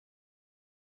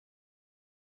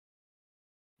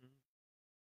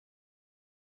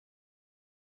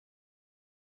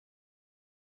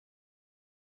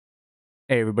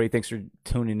Hey everybody, thanks for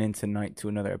tuning in tonight to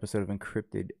another episode of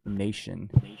Encrypted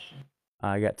Nation.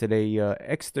 I got today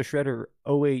X the Shredder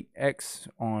 08X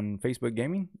on Facebook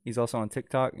Gaming. He's also on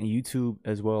TikTok and YouTube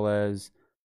as well as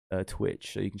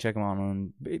Twitch. So you can check him out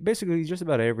on basically just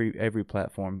about every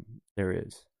platform there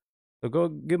is. So go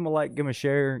give him a like, give him a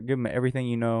share, give him everything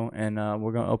you know, and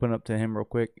we're gonna open up to him real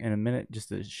quick in a minute just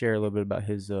to share a little bit about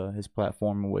his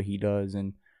platform and what he does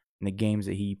and the games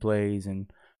that he plays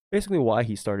and basically why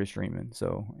he started streaming.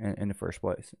 So in the first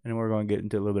place, and we're gonna get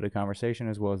into a little bit of conversation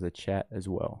as well as the chat as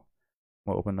well.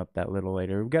 We'll open up that little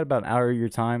later. We've got about an hour of your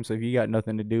time, so if you got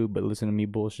nothing to do but listen to me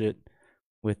bullshit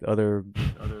with other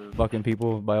fucking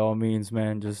people, by all means,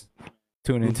 man, just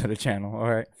tune into the channel. All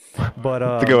right, but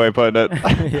That's a good way of putting it.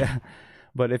 yeah.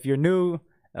 But if you're new,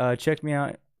 check me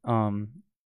out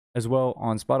as well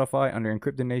on Spotify under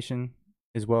Encrypted Nation,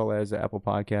 as well as Apple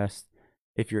Podcast.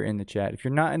 If you're in the chat, if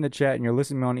you're not in the chat and you're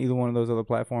listening on either one of those other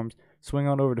platforms, swing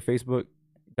on over to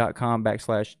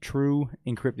Facebook.com/True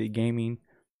Encrypted Gaming,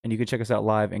 and you can check us out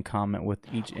live and comment with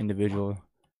each individual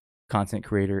content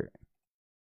creator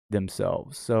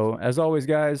themselves. So as always,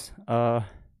 guys,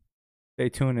 stay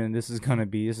tuned, and this is gonna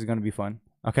be fun.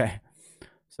 Okay.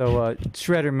 So,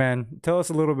 Shredder, man, tell us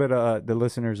a little bit, the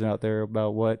listeners out there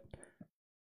about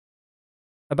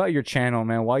your channel,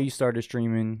 man. Why you started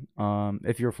streaming,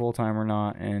 if you're full time or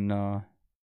not, and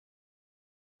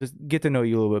just get to know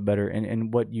you a little bit better,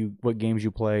 and what games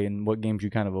you play and what games you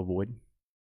kind of avoid.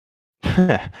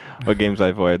 What games I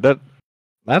avoid?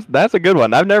 That's a good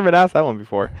one. I've never been asked that one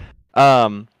before.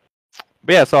 But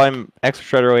yeah, so I'm X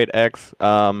Shredder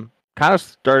 08X. Kind of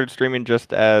started streaming just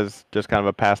kind of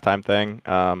a pastime thing.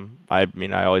 I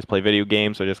mean, I always play video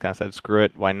games, so I just kind of said, screw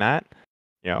it, why not?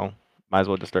 Might as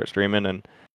well just start streaming. And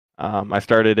I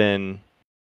started in,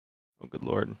 oh good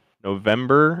lord,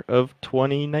 November of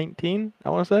 2019, I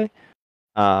want to say.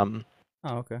 Oh,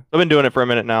 okay. I've been doing it for a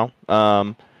minute now.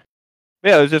 Yeah,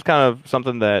 it was just kind of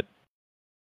something that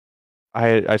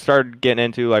I started getting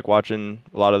into, like watching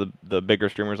a lot of the bigger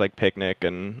streamers like Picnic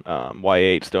and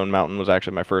Y8. Stone Mountain was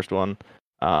actually my first one.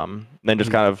 Then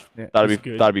just kind of thought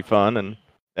it'd be fun, and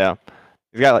yeah,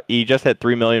 he just hit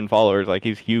 3 million followers. Like,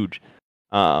 he's huge.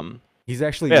 He's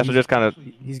actually so just kind of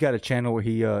he's got a channel where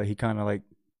he kind of like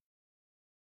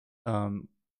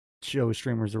shows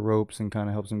streamers the ropes and kind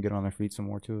of helps them get on their feet some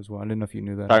more too as well. I didn't know if you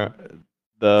knew that.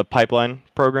 The Pipeline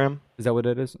program. Is that what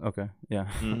it is? Okay, yeah.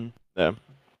 Mm-hmm. Yeah.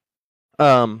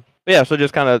 But yeah, so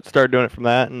just kind of started doing it from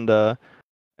that, and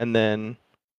then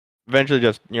eventually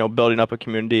just building up a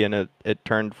community, and it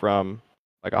turned from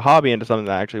like a hobby into something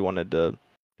that I actually wanted to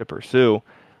pursue.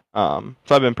 So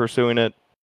I've been pursuing it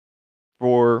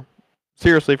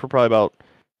seriously for probably about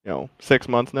 6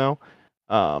 months now.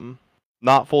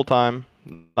 Not full time,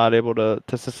 not able to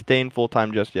sustain full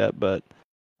time just yet, but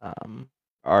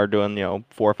are doing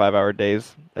 4 or 5 hour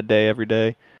days a day every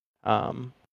day.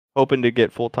 Hoping to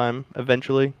get full time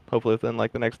eventually, hopefully within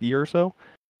like the next year or so.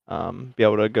 Be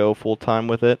able to go full time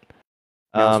with it.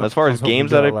 As far as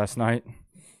games that last night,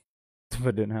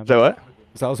 but didn't happen. So what?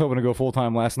 So I was hoping to go full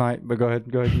time last night, but go ahead,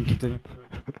 you continue.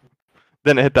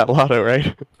 Didn't hit that lotto,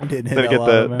 right? Didn't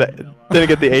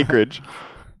get the acreage.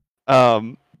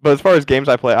 But as far as games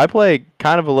I play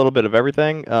kind of a little bit of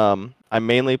everything. I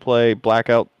mainly play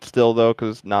Blackout still though,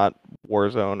 because not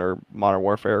Warzone or Modern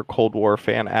Warfare or Cold War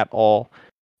fan at all.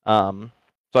 So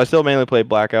I still mainly play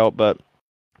Blackout, but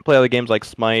play other games like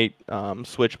Smite,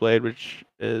 Switchblade, which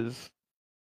is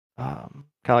kind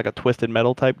of like a Twisted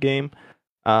Metal type game.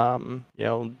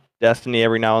 Destiny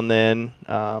every now and then.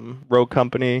 Rogue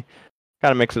Company,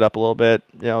 kind of mix it up a little bit.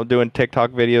 Doing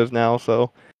TikTok videos now,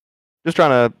 so just trying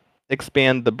to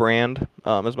expand the brand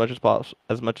as much as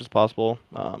possible.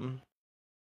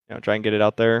 Try and get it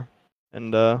out there,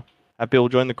 and have people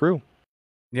join the crew.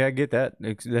 Yeah, I get that.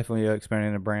 It's definitely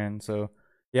expanding the brand. So,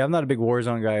 yeah, I'm not a big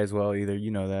Warzone guy as well either.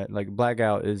 You know that. Like,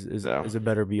 Blackout is a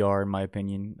better VR in my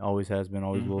opinion. Always has been,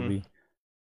 always will be.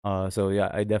 So yeah,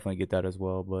 I definitely get that as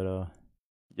well. But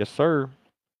yes, sir.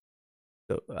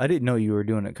 So I didn't know you were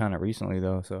doing it kind of recently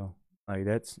though. So like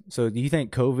so. Do you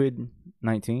think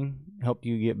COVID-19 helped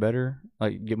you get better,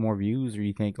 like get more views, or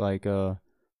you think you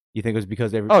think it was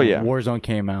because Warzone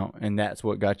came out and that's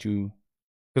what got you?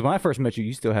 Because when I first met you,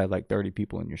 you still had like 30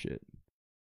 people in your shit.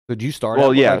 So did you start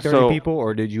out with like 30 people,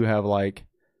 or did you have like?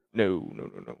 No.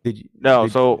 Did you?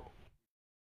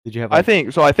 Did you have? Like, I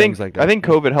think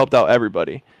COVID helped out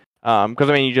everybody. Because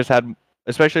I mean, you just had,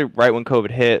 especially right when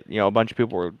COVID hit, a bunch of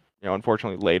people were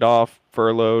unfortunately laid off,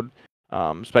 furloughed,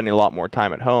 spending a lot more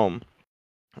time at home,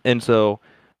 and so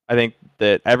I think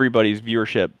that everybody's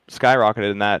viewership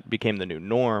skyrocketed, and that became the new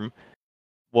norm.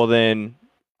 Well, then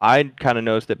I kind of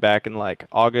noticed it back in like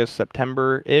August,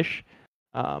 September ish.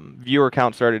 Viewer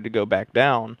count started to go back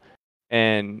down,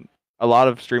 and a lot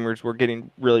of streamers were getting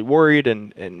really worried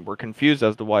and were confused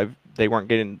as to why they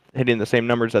weren't hitting the same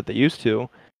numbers that they used to.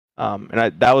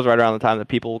 That was right around the time that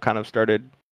people kind of started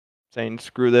saying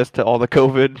screw this to all the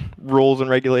COVID rules and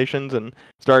regulations and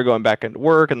started going back into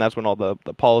work, and that's when all the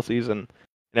policies and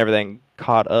everything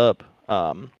caught up.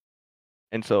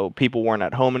 And so people weren't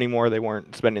at home anymore. They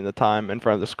weren't spending the time in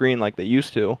front of the screen like they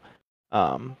used to.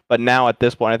 But now at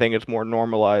this point, I think it's more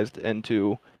normalized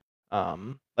into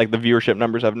like the viewership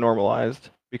numbers have normalized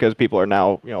because people are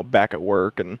now back at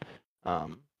work, and I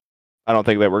don't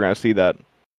think that we're going to see that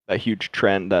huge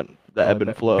trend, that ebb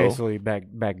and flow. Basically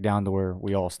back down to where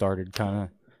we all started, kind of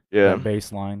Yeah.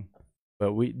 baseline.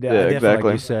 But I Yeah, definitely, exactly.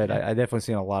 like you said, I definitely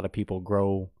seen a lot of people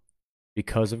grow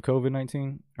because of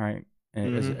COVID-19, right?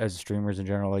 And as streamers in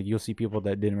general, like you'll see people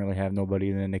that didn't really have nobody,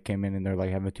 and then they came in and they're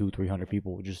like having 200-300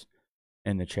 people just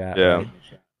in the chat. Yeah. Right?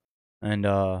 And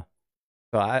so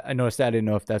I noticed that. I didn't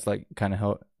know if that's like kind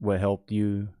of what helped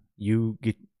you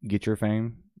get your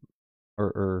fame,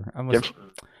 or I must.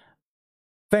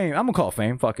 Fame. I'm gonna call it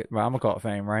fame. Fuck it. I'm gonna call it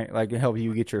fame, right? Like it helped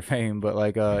you get your fame, but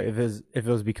like if it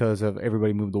was because of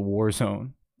everybody moved to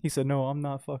Warzone, he said, "No, I'm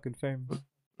not fucking famous."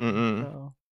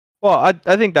 No. Well,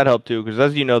 I think that helped too, because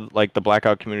as you know, like the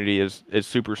Blackout community is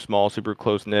super small, super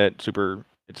close knit,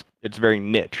 it's very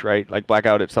niche, right? Like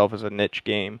Blackout itself is a niche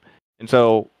game, and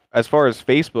so as far as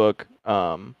Facebook,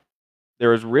 there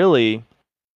was really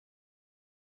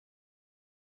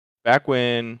back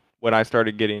when I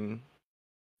started getting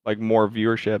like more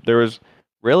viewership, there was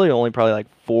really only probably like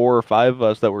 4 or 5 of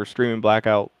us that were streaming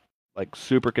Blackout like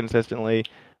super consistently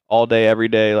all day, every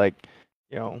day, like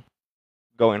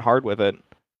going hard with it.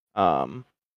 And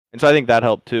so I think that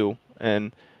helped too.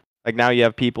 And like now you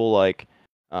have people like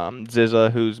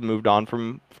Zizza, who's moved on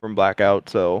from Blackout,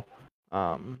 so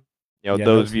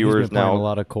those viewers he's been playing now a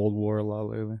lot of Cold War a lot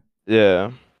lately. Yeah.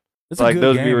 It's like a good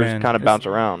those game, viewers man. kind of bounce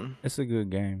around. It's a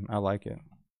good game. I like it.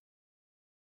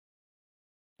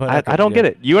 But I don't get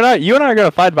it. You and I are gonna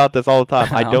fight about this all the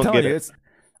time. I don't get it.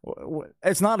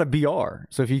 It's not a BR.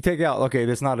 So if you take out, okay,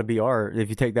 that's not a BR. If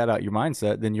you take that out your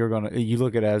mindset, then you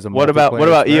look at it as a what about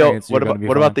EO? What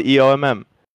about the EOMM?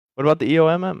 What about the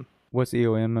EOMM? What's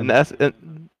EOMM?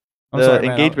 And the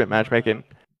engagement matchmaking.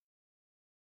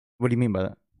 What do you mean by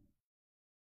that?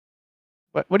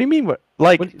 What do you mean?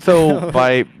 So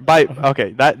by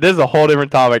okay, this is a whole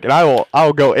different topic, and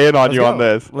I'll go in on on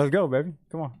this. Let's go, baby.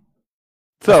 Come on.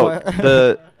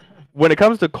 So when it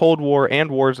comes to Cold War and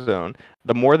Warzone,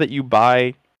 the more that you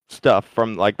buy stuff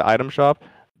from like the item shop,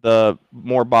 the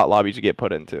more bot lobbies you get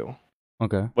put into.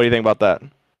 Okay. What do you think about that?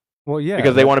 Well, yeah.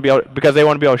 Because they want to be able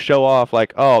to show off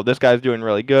like, oh, this guy's doing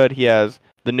really good. He has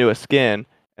the newest skin,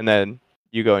 and then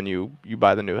you go and you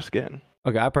buy the newest skin.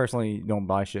 Okay, I personally don't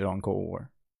buy shit on Cold War.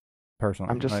 Personally,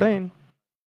 I'm just saying.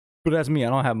 But that's me. I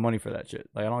don't have money for that shit.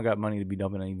 Like I don't got money to be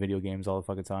dumping any video games all the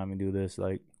fucking time and do this.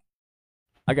 Like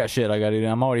I got shit I got to do.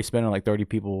 I'm already spending like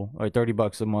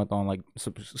 $30 a month on like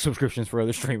subscriptions for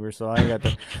other streamers. So I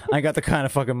ain't got the kind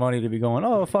of fucking money to be going,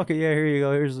 oh fuck it, yeah, here you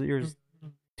go. Here's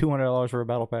 $200 for a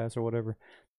battle pass or whatever.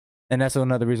 And that's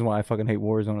another reason why I fucking hate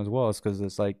Warzone as well. Is because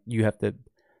it's like you have to.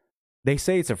 They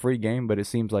say it's a free game, but it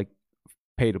seems like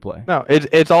pay to play. No,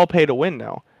 it's all pay to win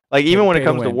now. Like even when it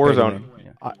comes to Warzone,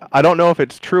 I don't know if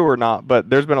it's true or not, but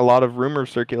there's been a lot of rumors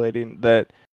circulating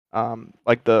that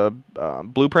like the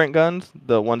blueprint guns,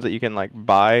 the ones that you can like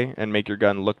buy and make your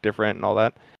gun look different and all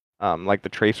that, like the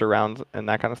tracer rounds and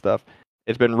that kind of stuff.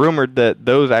 It's been rumored that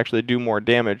those actually do more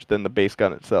damage than the base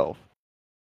gun itself,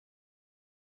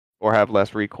 or have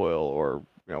less recoil, or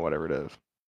whatever it is.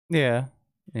 Yeah.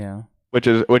 Which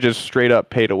is straight up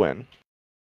pay to win.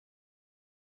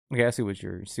 Okay, I see what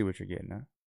you're getting at.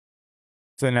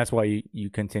 So then that's why you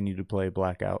continue to play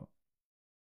Blackout.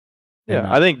 Yeah,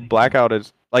 I think Blackout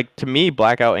is like, to me,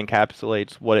 Blackout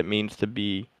encapsulates what it means to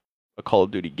be a Call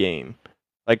of Duty game.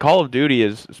 Like Call of Duty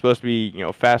is supposed to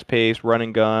be, fast paced, run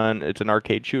and gun. It's an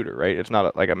arcade shooter, right? It's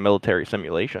not like a military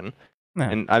simulation. No.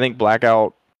 And I think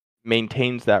Blackout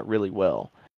maintains that really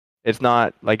well. It's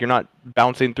not like you're not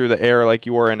bouncing through the air like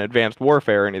you were in Advanced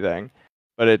Warfare or anything,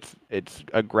 but it's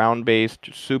a ground based,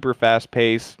 super fast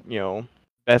paced,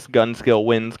 best gun skill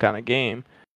wins kind of game.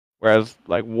 Whereas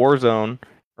like Warzone,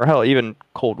 or hell, even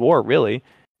Cold War, really,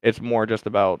 it's more just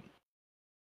about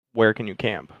where can you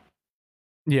camp.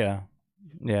 Yeah.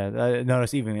 I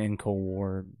noticed even in Cold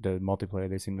War, the multiplayer,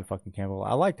 they seem to fucking camp.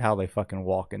 I liked how they fucking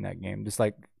walk in that game. Just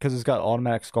like, because it's got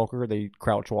automatic skulker, they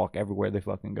crouch walk everywhere they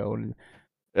fucking go. And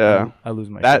Yeah. I lose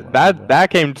my shit That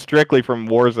came strictly from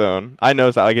Warzone. I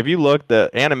noticed that. Like, if you look, the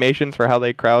animations for how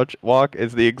they crouch walk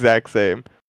is the exact same.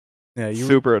 Yeah,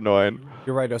 super annoying.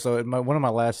 You're right. So one of my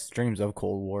last streams of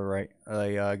Cold War, right?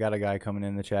 I got a guy coming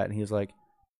in the chat, and he's like,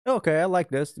 "Okay, I like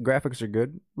this. The graphics are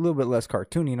good. A little bit less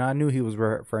cartoony." And I knew he was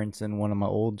referencing one of my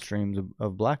old streams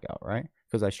of Blackout, right?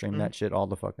 Because I stream that shit all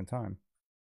the fucking time.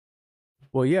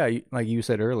 Well, yeah, like you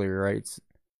said earlier, right?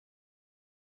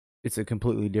 It's a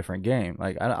completely different game.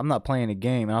 Like I'm not playing a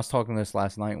game. And I was talking this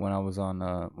last night when I was on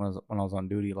when I was on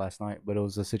duty last night. But it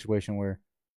was a situation where,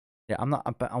 yeah, I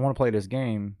want to play this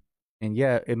game, and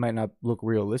yeah, it might not look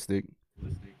realistic,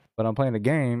 but I'm playing a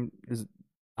game.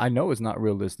 I know it's not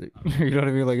realistic. You know what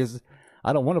I mean? Like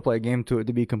I don't want to play a game to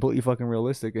be completely fucking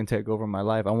realistic and take over my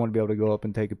life. I want to be able to go up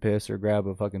and take a piss or grab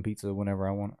a fucking pizza whenever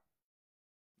I want.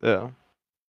 Yeah.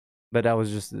 But that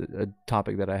was just a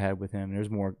topic that I had with him. There's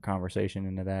more conversation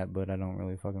into that, but I don't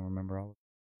really fucking remember all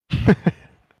of it.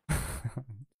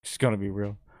 Just gonna be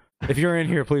real. If you're in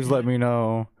here, please let me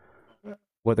know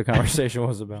what the conversation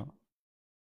was about.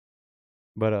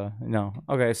 But no.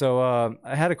 Okay, so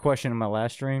I had a question in my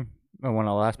last stream, when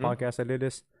our last podcast I did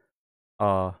this.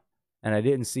 And I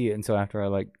didn't see it until after I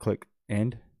like click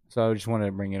end. So I just wanted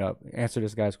to bring it up. Answer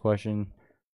this guy's question.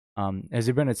 Has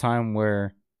there been a time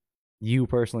where you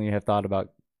personally have thought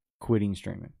about quitting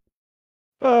streaming?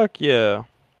 Fuck yeah.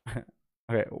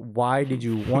 Okay, why did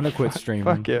you want to quit streaming?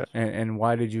 Fuck yeah. And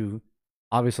why did you?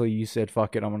 Obviously, you said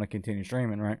fuck it, I'm gonna continue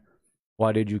streaming, right?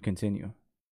 Why did you continue?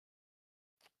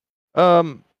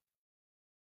 I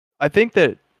think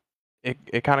that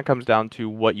it kind of comes down to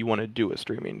what you want to do with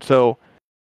streaming. So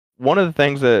one of the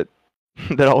things that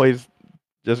always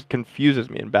just confuses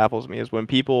me and baffles me is when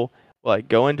people like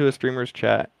go into a streamer's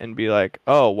chat and be like,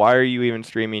 "Oh, why are you even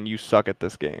streaming? You suck at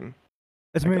this game."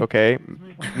 It's like, me. Okay,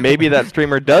 maybe that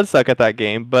streamer does suck at that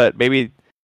game, but maybe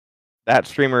that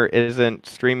streamer isn't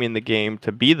streaming the game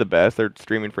to be the best. They're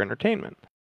streaming for entertainment.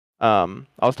 I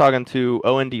was talking to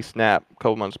OND Snap a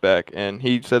couple months back, and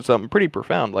he said something pretty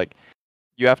profound. Like,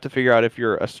 you have to figure out if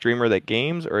you're a streamer that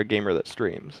games or a gamer that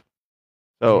streams.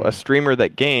 So a streamer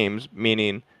that games,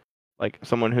 meaning like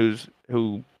someone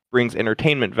who brings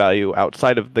entertainment value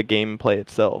outside of the gameplay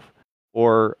itself,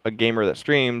 or a gamer that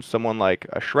streams, someone like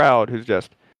a Shroud who's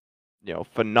just,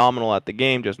 phenomenal at the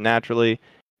game just naturally,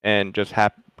 and just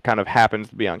kind of happens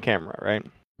to be on camera, right?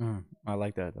 I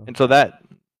like that though. And so that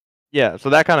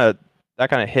kind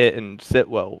of hit and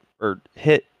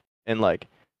hit and like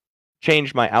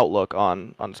changed my outlook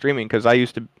on streaming, because I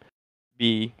used to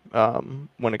be,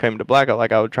 when it came to Blackout,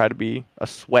 like I would try to be a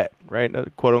sweat, right? A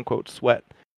quote unquote sweat.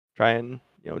 Try and,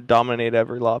 dominate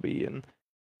every lobby and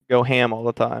go ham all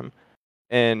the time.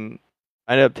 And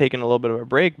I ended up taking a little bit of a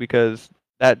break because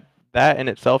that in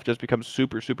itself just becomes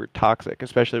super, super toxic,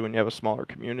 especially when you have a smaller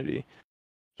community.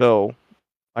 So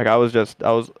like I was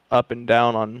up and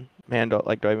down on, man, do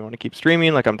I even want to keep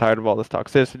streaming? Like, I'm tired of all this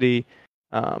toxicity.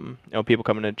 People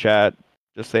coming in chat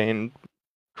just saying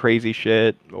crazy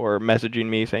shit or messaging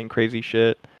me saying crazy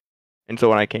shit. And so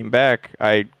when I came back,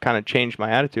 I kind of changed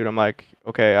my attitude. I'm like,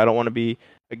 okay, I don't want to be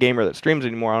a gamer that streams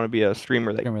anymore. I want to be a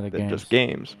streamer that just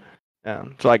games. So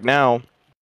like now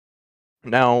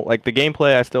like the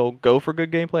gameplay, I still go for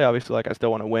good gameplay. Obviously, like I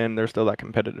still want to win. There's still that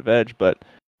competitive edge, but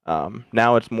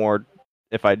now it's more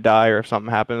if I die or if something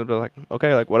happens, I'll be like,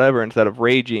 okay, like whatever, instead of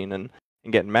raging and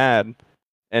getting mad.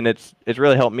 And it's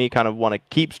really helped me kind of want to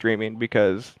keep streaming,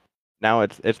 because now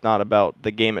it's not about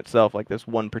the game itself, like this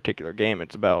one particular game.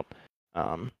 It's about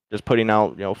just putting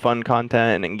out fun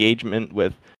content and engagement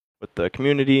with the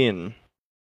community, and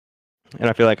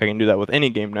I feel like I can do that with any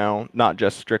game now, not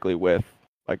just strictly with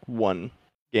like one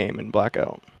game in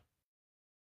Blackout.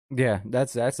 Yeah,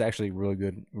 that's actually real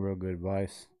good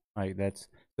advice. Like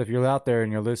if you're out there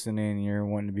and you're listening and you're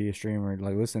wanting to be a streamer,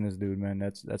 like listen to this dude, man.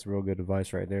 That's real good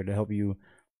advice right there to help you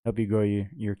grow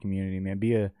your community, man.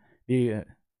 Be a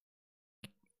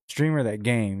streamer that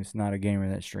games, not a gamer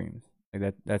that streams.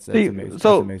 Like that's amazing.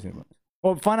 So that's amazing.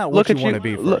 Well, find out what you want to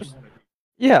be first.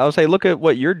 Yeah, I'll say look at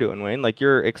what you're doing, Wayne. Like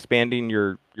you're expanding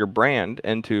your brand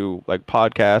into like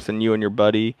podcasts, and you and your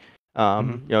buddy,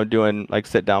 doing like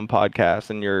sit down podcasts,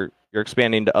 and you're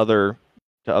expanding to other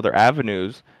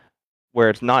avenues where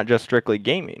it's not just strictly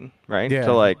gaming, right? Yeah.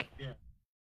 So like,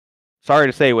 sorry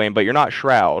to say, Wayne, but you're not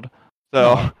Shroud.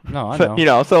 So no, I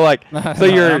know. So like, so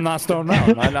you're. I'm not Stone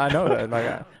Mountain. I know that.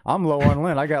 Like, I'm low on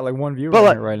Lynn. I got like one viewer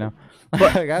on it right now.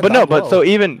 But so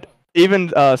even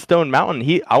Stone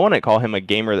Mountain, I want to call him a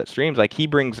gamer that streams. Like he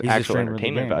brings actual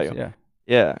entertainment value.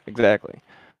 Yeah, exactly.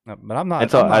 No, but I'm not.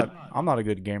 So I'm not a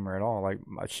good gamer at all. Like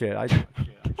shit,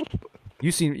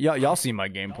 y'all see my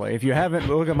gameplay. If you haven't,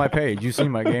 look at my page. You see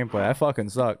my gameplay. I fucking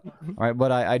suck, right?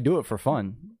 But I do it for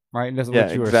fun, right? And that's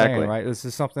what you were saying, right? This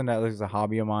is something that is a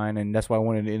hobby of mine, and that's why I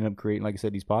wanted to end up creating, like I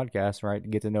said, these podcasts, right? To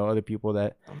get to know other people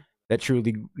that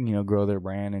truly, grow their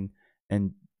brand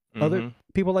and other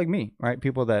people like me, right?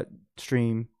 People that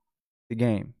stream the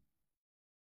game.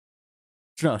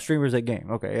 No, streamers that game.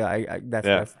 Okay, yeah,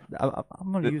 that's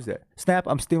I'm gonna use that. Snap,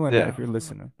 I'm stealing that if you're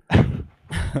listening.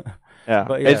 Yeah,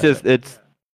 but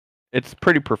it's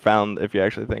pretty profound if you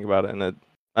actually think about it, and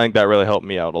I think that really helped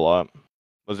me out a lot.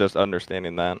 Was just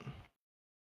understanding that.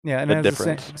 Yeah, and that's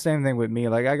the same thing with me.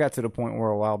 Like I got to the point where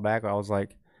a while back I was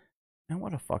like, man,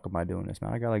 what the fuck am I doing this,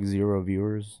 man? I got like 0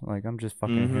 viewers. Like I'm just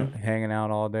fucking hanging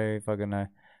out all day. Fucking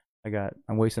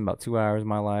I'm wasting about 2 hours of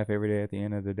my life every day at the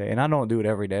end of the day, and I don't do it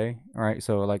every day. All right,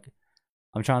 so like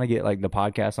I'm trying to get like the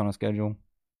podcast on a schedule,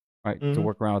 right, to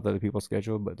work around with other people's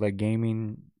schedule. But like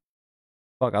gaming,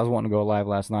 fuck, I was wanting to go live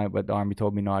last night, but the army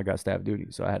told me no, I got staff duty,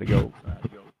 so I had to go.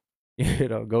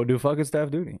 Go do fucking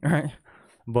staff duty, right?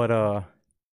 But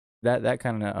that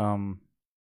kind of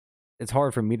it's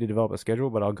hard for me to develop a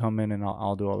schedule, but I'll come in and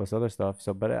I'll do all this other stuff.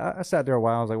 So, but I sat there a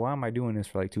while. I was like, why am I doing this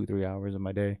for like 2-3 hours of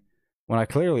my day when I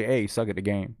clearly suck at the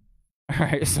game,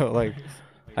 right? So like,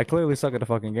 I clearly suck at the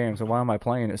fucking game. So why am I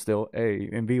playing it still?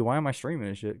 And B, why am I streaming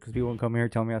this shit? Because people can come here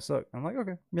and tell me I suck. I'm like,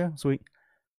 okay, yeah, sweet.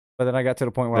 But then I got to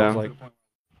the point where I was like,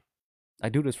 I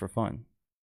do this for fun.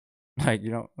 Like,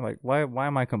 like why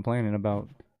am I complaining about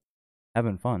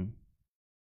having fun?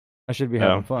 I should be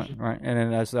having fun, right? And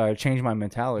then as I changed my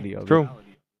mentality of it.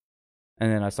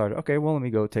 And then I started, okay, well, let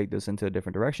me go take this into a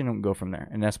different direction and go from there.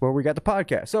 And that's where we got the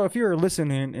podcast. So if you're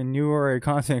listening and you are a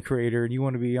content creator and you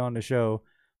want to be on the show,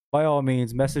 by all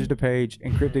means, message the page,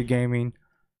 Encrypted Gaming.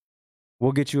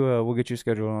 We'll get you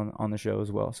scheduled on the show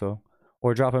as well. So,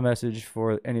 or drop a message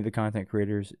for any of the content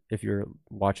creators if you're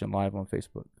watching live on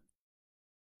Facebook.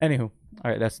 Anywho,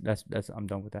 all right, that's I'm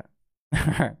done with that.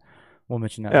 All right, we'll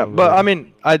mention that. Yeah, but I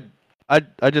mean, I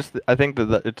think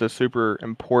that it's a super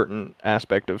important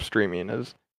aspect of streaming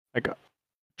is like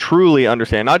truly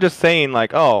understand, not just saying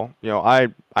like, oh,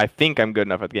 I think I'm good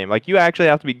enough at the game. Like you actually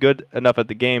have to be good enough at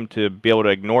the game to be able to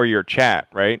ignore your chat,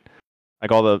 right?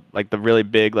 Like all the really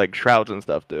big like shrouds and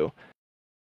stuff do.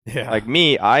 Yeah. Like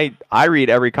me, I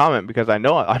read every comment because I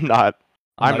know I'm not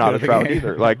a shroud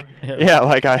either. Like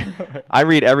like I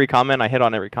read every comment, I hit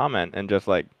on every comment, and just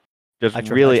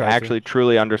really actually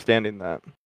truly understanding that,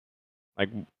 like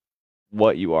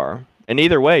what you are. And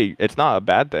either way, it's not a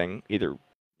bad thing either.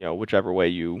 Whichever way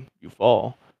you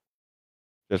fall,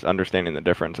 just understanding the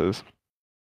differences.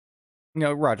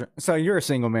 Roger. So you're a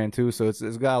single man too, so it's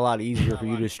got a lot easier for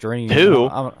you to stream. Too.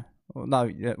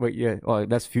 Well,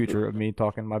 that's future of me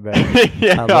talking. My bad.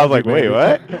 Yeah, I was like, wait,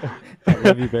 what? I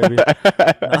love you, baby.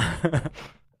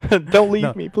 Don't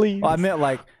leave me, please. Well, I meant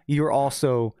like you're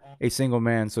also a single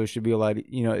man, so it should be a lot.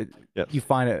 Yes. You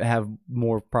find it have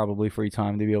more probably free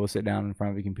time to be able to sit down in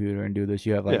front of a computer and do this.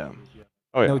 You have like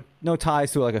no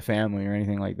ties to like a family or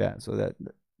anything like that. So that.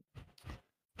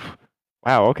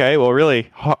 Wow. Okay. Well, really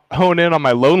hone in on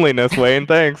my loneliness, Wayne.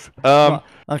 Thanks. I'm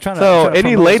trying to. So,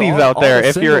 any ladies out there,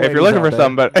 if you're looking for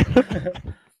somebody,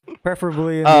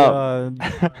 preferably in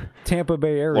the Tampa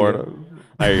Bay area, Florida.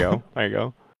 There you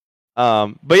go.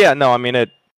 But yeah, no. I mean,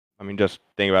 just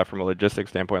think about it from a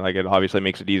logistics standpoint. Like, it obviously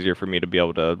makes it easier for me to be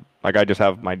able to. Like, I just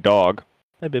have my dog.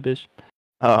 Hey, Bibish.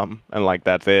 And like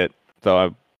that's it.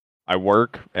 So I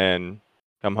work and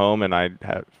come home, and I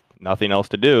have nothing else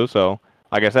to do. So.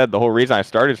 Like I said, the whole reason I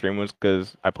started streaming was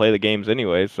because I play the games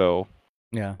anyway, so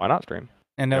yeah, why not stream?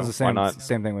 And that's the same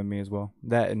thing with me as well.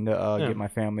 That and get my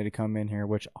family to come in here,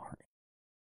 which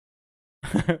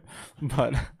aren't.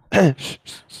 But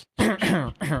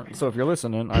so if you're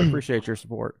listening, I appreciate your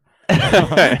support.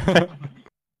 But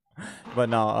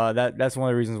no, that's one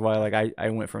of the reasons why like I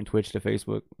went from Twitch to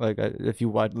Facebook. Like if you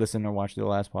listen or watch the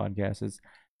last podcast, it's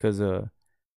because like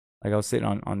I was sitting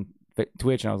on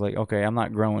Twitch and I was like, okay, I'm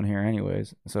not growing here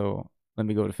anyways, so let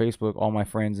me go to Facebook. All my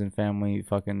friends and family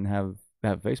fucking have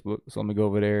Facebook, so let me go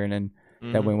over there, and then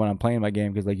that way when I'm playing my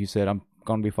game, because like you said, I'm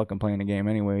gonna be fucking playing the game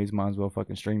anyways, might as well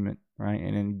fucking stream it, right?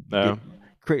 And then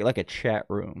create like a chat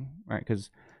room, right?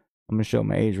 Because I'm gonna show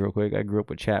my age real quick. I grew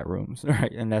up with chat rooms,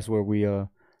 right? And that's where we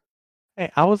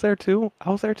Hey, I was there too.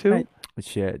 Right?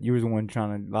 Shit, you was the one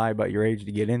trying to lie about your age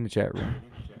to get in the chat room.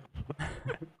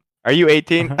 Are you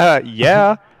 18?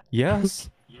 Yeah. Yes.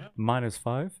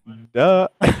 -5. Duh.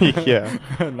 Yeah.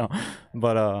 No,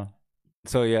 but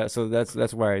so yeah, so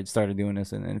that's where I started doing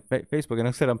this, and Facebook. And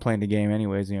I said I'm playing the game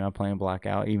anyways. I'm playing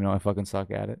Blackout, even though I fucking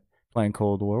suck at it. Playing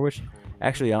Cold War, which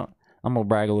actually I'm gonna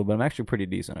brag a little bit. I'm actually pretty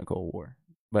decent at Cold War.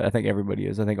 but I think everybody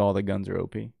is. I think all the guns are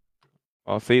OP.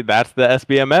 Well, see, that's the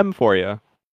SBMM for you.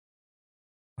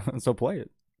 So play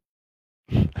it.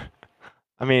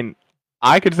 I mean,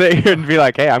 I could sit here and be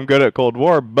like, "Hey, I'm good at Cold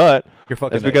War," but You're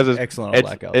fucking it's because excellent on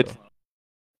Blackout.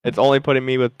 It's only putting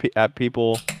me with at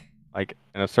people like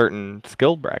in a certain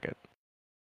skill bracket.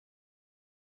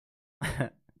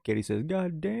 Katie says,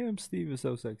 "God damn, Steve is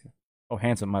so sexy." Oh,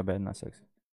 handsome. My bad, not sexy.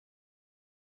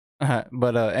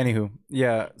 But anywho,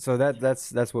 yeah. So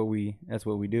that's what we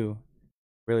do.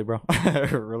 Really, bro.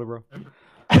 Really, bro.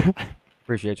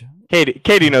 Appreciate you.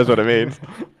 Katie knows what it means.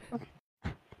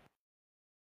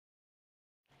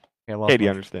 Yeah, Katie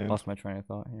understands. Lost my train of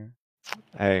thought here.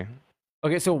 Hey.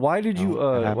 Okay, so why did you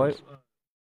what?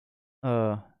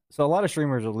 So a lot of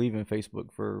streamers are leaving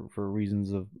Facebook for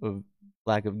reasons of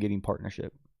lack of getting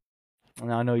partnership.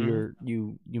 Now I know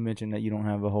you mentioned that you don't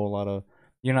have a whole lot of,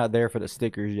 you're not there for the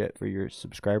stickers yet for your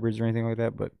subscribers or anything like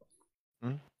that, but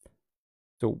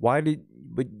so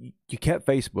but you kept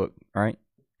Facebook, right?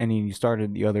 And then you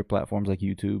started the other platforms like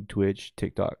YouTube, Twitch,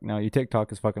 TikTok. Now your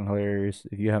TikTok is fucking hilarious.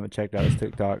 If you haven't checked out his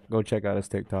TikTok, go check out his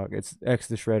TikTok. It's X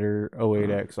the Shredder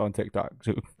 08X on TikTok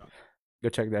too. Go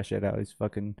check that shit out. He's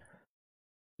fucking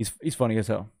he's funny as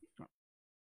hell.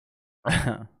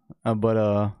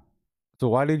 But so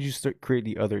why did you create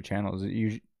the other channels?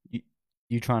 You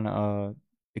trying to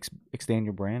extend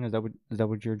your brand? Is that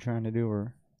what you're trying to do,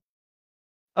 or?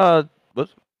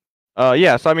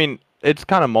 Yeah. So I mean, it's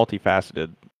kind of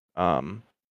multifaceted.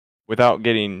 Without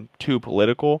getting too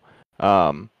political,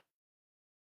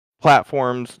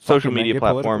 platforms, social media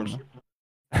platforms.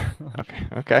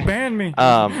 Okay. Ban me.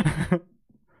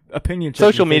 Opinion.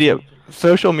 Social media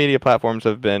platforms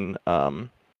have been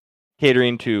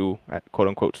catering to quote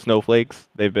unquote snowflakes.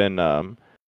 They've been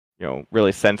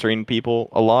really censoring people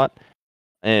a lot.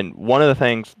 And one of the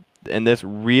things, and this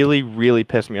really, really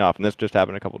pissed me off, and this just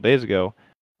happened a couple days ago.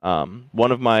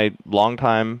 One of my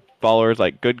longtime followers,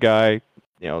 like good guy,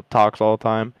 talks all the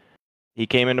time. He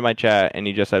came into my chat and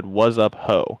he just said, "What's up,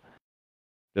 ho?"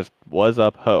 Just "What's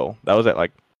up, ho?" That was it.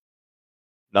 Like,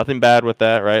 nothing bad with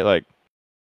that, right? Like,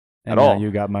 and at all. You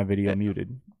got my video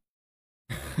muted.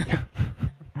 You're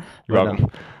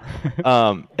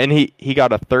welcome. And he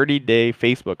got a 30-day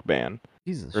Facebook ban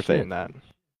for saying that.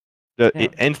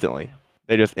 Instantly.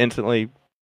 They just instantly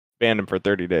banned him for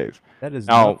 30 days. That is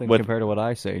nothing compared to what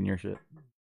I say in your shit.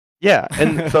 Yeah,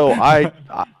 and so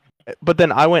but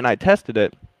then I went and I tested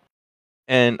it,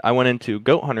 and I went into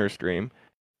Goat Hunter's stream,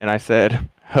 and I said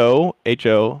ho,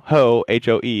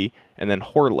 H-O-E, and then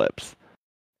Horlips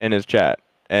in his chat,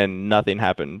 and nothing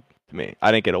happened to me.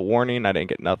 I didn't get a warning. I didn't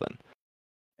get nothing.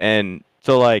 And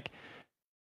so, like,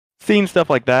 seeing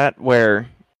stuff like that where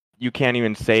you can't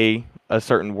even say a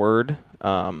certain word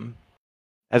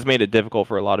has made it difficult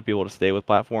for a lot of people to stay with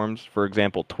platforms. For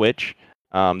example, Twitch.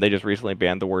 They just recently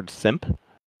banned the word simp,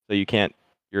 so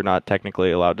you're not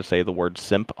technically allowed to say the word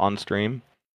simp on stream.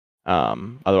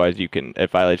 Otherwise,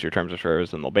 it violates your terms of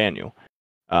service and they'll ban you.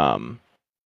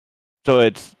 So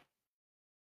it's,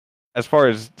 as far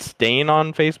as staying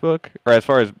on Facebook, or as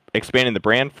far as expanding the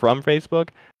brand from Facebook,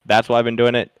 that's why I've been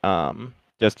doing it.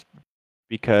 Just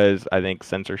because I think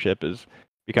censorship is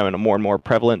becoming a more and more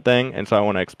prevalent thing, and so I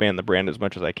want to expand the brand as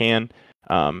much as I can,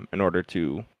 in order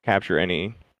to capture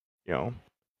any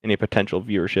potential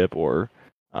viewership or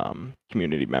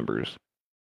community members.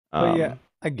 But yeah,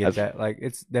 I get that. Like,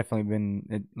 it's definitely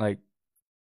been like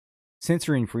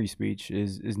censoring free speech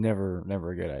is never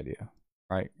a good idea,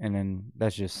 right? And then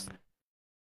that's just.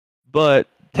 But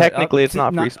technically, it's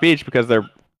not free speech because they're.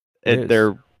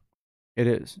 It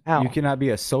is. How? You cannot be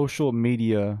a social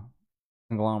media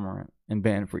conglomerate and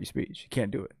ban free speech. You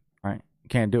can't do it, right? You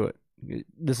can't do it.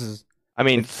 This is. I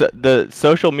mean, the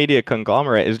social media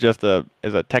conglomerate is just a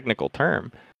technical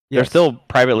term. Yes. They're still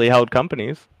privately held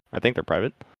companies. I think they're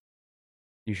private.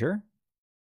 You sure?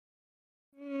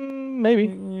 Maybe.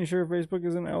 You sure Facebook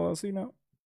is an LLC now?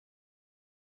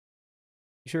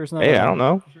 You sure it's not? Hey, I don't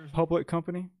know. Public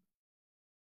company?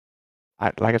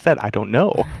 Like I said, I don't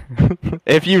know.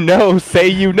 If you know, say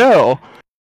you know.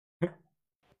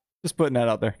 Just putting that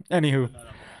out there. Anywho,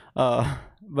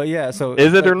 but yeah. So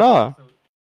is it or not?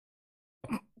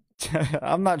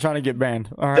 I'm not trying to get banned.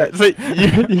 All right. So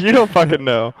you don't fucking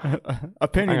know.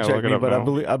 Opinion check me, but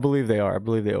I believe they are. I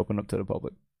believe they open up to the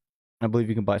public. I believe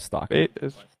you can buy stock.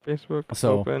 Is Facebook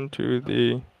open to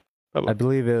the public? I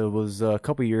believe it was a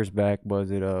couple years back. Was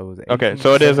it? Was it 18, okay,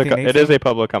 so it 17, is a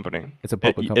public company. It's a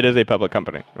public company. It is a public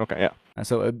company. Okay, yeah. And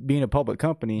so being a public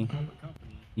company,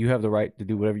 you have the right to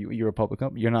do whatever you're a public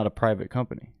company. You're not a private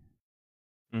company.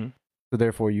 Mm-hmm. So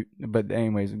therefore, but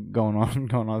anyways, going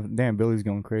on. Damn, Billy's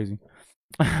going crazy.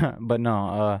 But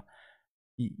no,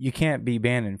 you can't be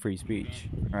banning free speech,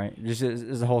 right? This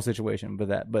is a whole situation, but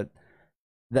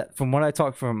that from what I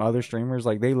talked from other streamers,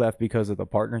 like they left because of the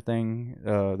partner thing.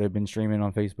 They've been streaming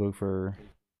on Facebook for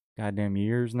goddamn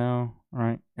years now,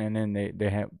 right? And then they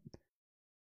have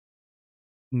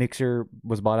Mixer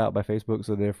was bought out by Facebook,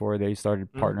 so therefore they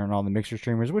started Mm. partnering all the Mixer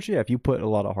streamers. Which, yeah, if you put a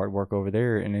lot of hard work over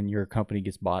there, and then your company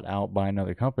gets bought out by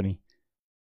another company,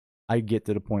 I get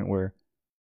to the point where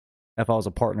if I was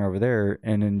a partner over there,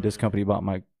 and then this company bought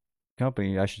my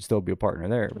company, I should still be a partner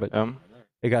there. But Um,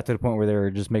 it got to the point where they were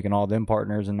just making all them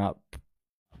partners and not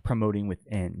promoting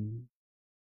within.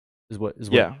 Is what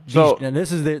yeah. these, So and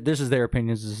this is their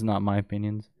opinions. This is not my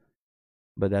opinions.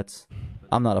 But that's,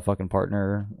 I'm not a fucking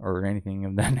partner or anything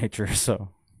of that nature. So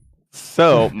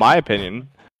my opinion.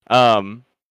 Um,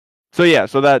 so yeah,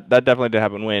 so that definitely did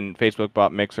happen when Facebook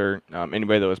bought Mixer.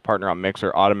 Anybody that was partner on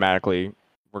Mixer automatically,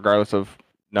 regardless of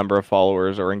number of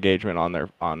followers or engagement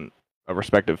on a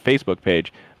respective Facebook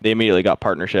page, they immediately got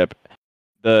partnership.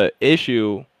 The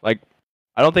issue, like,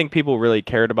 I don't think people really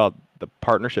cared about the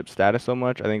partnership status so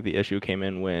much. I think the issue came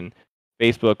in when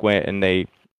Facebook went and they,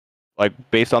 like,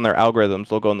 based on their algorithms,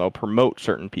 they'll go and they'll promote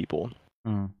certain people.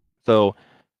 mm, So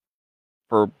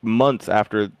for months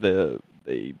after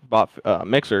they bought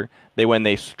Mixer,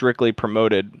 they strictly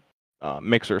promoted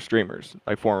Mixer streamers,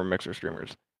 like former Mixer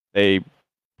streamers. They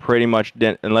pretty much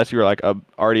didn't, unless you were like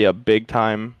already a big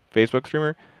time Facebook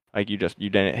streamer, like you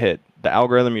didn't hit the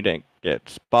algorithm, you didn't get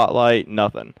spotlight,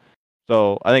 nothing.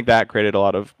 So I think that created a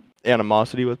lot of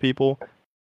animosity with people.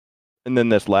 And then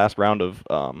this last round of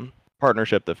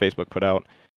partnership that Facebook put out,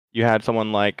 you had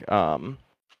someone like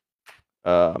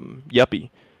Yuppie,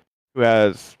 who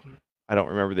has, I don't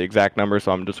remember the exact number,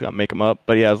 so I'm just gonna make him up,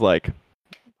 but he has like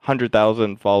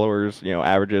 100,000 followers.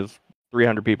 Averages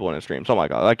 300 people in his stream, something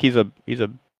like that. Like he's a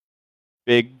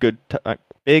big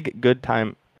big good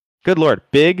time, good lord,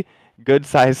 big good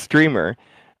sized streamer.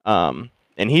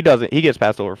 And he gets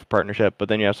passed over for partnership, but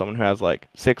then you have someone who has like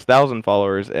 6,000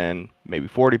 followers and maybe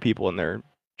 40 people in their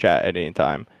chat at any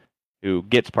time who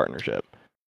gets partnership.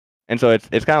 And so it's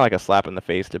kind of like a slap in the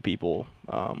face to people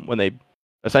when they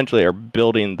essentially are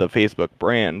building the Facebook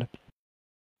brand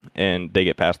and they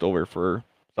get passed over for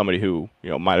somebody who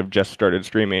might have just started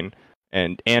streaming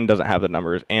and doesn't have the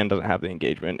numbers and doesn't have the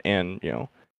engagement and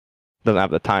doesn't have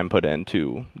the time put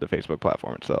into the Facebook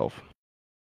platform itself.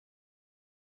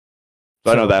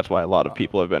 So I know so that's why a lot of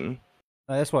people have been.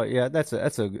 that's why, yeah, that's a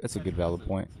good valid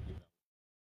point.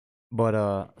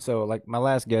 But so like my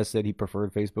last guest said he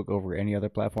preferred Facebook over any other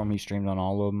platform. He streamed on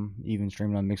all of them, even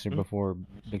streamed on Mixer Mhm, before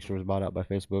Mixer was bought out by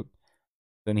Facebook.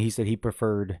 Then he said he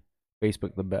preferred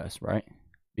Facebook the best, right?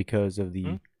 Because of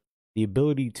mhm. the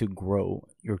ability to grow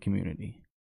your community.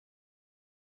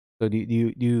 So do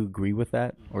you agree with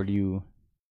that, or do you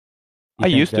I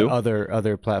think used that to.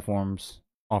 other platforms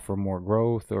offer more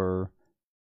growth, or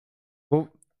well,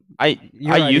 I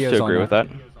your used to ideas on agree with that?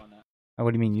 that.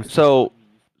 What do you mean used to? So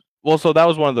well, so that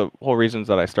was one of the whole reasons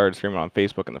that I started streaming on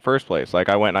Facebook in the first place. Like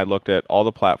I went and I looked at all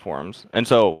the platforms. And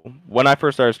so when I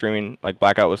first started streaming, like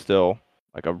Blackout was still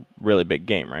like a really big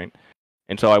game, right?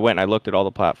 And so I went and I looked at all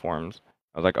the platforms.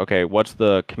 I was like, okay, what's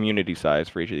the community size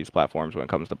for each of these platforms when it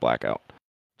comes to Blackout?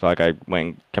 So like I went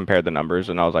and compared the numbers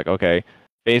and I was like, okay,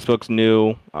 Facebook's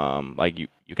new. Like you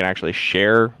can actually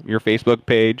share your Facebook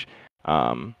page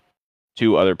um,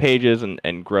 to other pages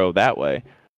and grow that way.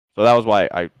 So that was why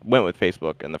I went with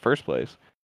Facebook in the first place.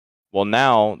 Well,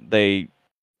 now they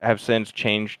have since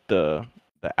changed the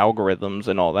algorithms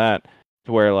and all that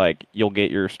to where like you'll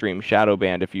get your stream shadow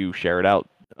banned if you share it out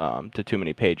to too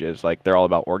many pages. Like they're all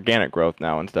about organic growth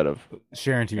now instead of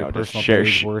Sharing to your just personal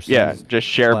page yeah, versus just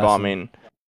share blasting. bombing.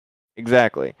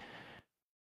 Exactly.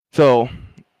 So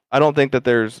I don't think that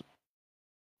there's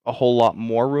a whole lot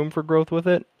more room for growth with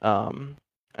it.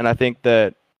 And I think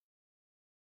that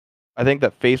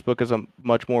Facebook is a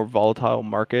much more volatile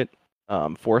market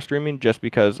for streaming just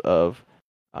because of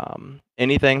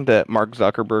anything that Mark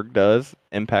Zuckerberg does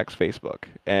impacts Facebook.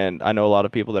 And I know a lot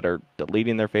of people that are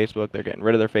deleting their Facebook, they're getting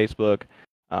rid of their Facebook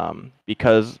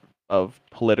because of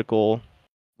political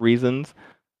reasons.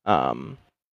 Um,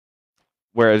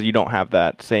 whereas you don't have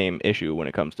that same issue when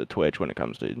it comes to Twitch, when it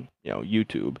comes to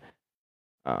YouTube.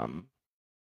 Um,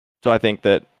 so I think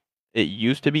that it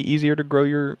used to be easier to grow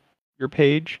your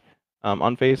page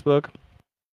on Facebook,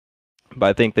 but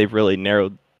I think they've really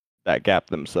narrowed that gap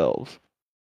themselves.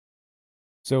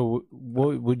 So,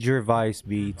 what would your advice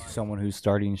be to someone who's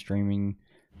starting streaming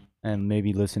and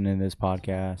maybe listening to this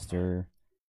podcast, or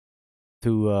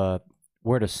to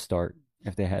where to start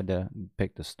if they had to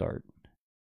pick to start?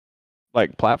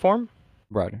 Like platform?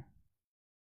 Right.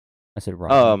 I said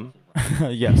Robert.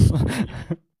 Yes.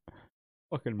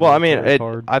 Fucking Well, I mean, military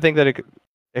card. I think that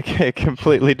it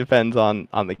completely depends on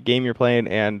the game you're playing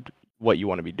and what you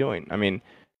want to be doing. I mean,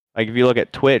 like if you look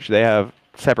at Twitch, they have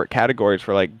separate categories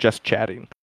for like just chatting,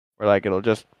 where like it'll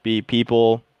just be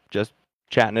people just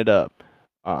chatting it up.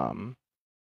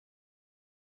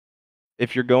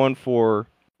 If you're going for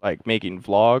like making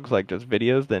vlogs, like just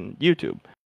videos, then YouTube.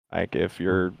 Like if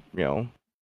you're,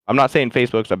 I'm not saying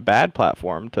Facebook's a bad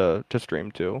platform to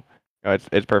stream to.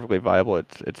 It's perfectly viable.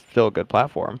 It's still a good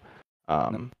platform.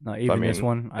 No, even this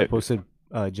one, I posted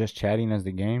just chatting as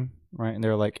the game, right? And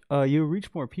they're like, you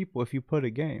reach more people if you put a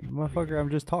game. Motherfucker, I'm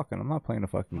just talking. I'm not playing a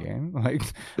fucking game. Like,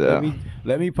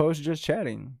 let me post just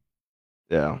chatting.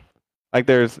 Yeah, like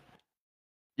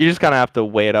you just kind of have to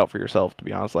weigh it out for yourself, to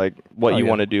be honest. Like what you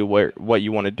want to do, what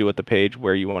you want to do with the page,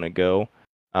 where you want to go.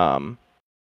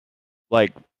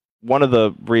 Like one of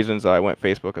the reasons that I went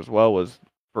Facebook as well was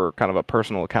for kind of a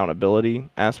personal accountability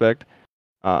aspect,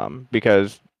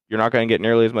 because you're not going to get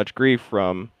nearly as much grief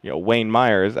from Wayne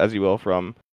Myers as you will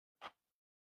from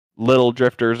Little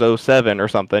Drifters 07 or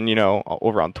something,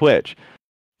 over on Twitch.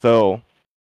 So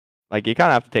like you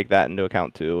kind of have to take that into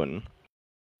account too,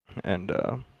 and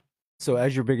so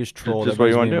as your biggest troll, just that what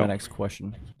you brings want me to to do. my next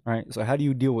question. All right, so how do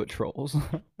you deal with trolls?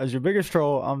 As your biggest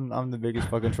troll, I'm the biggest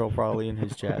fucking troll probably in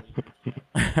his chat.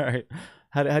 All right,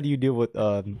 how do you deal with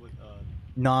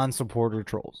non-supporter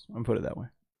trolls? I'm put it that way.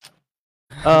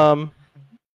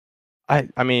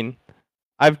 I mean,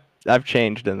 I've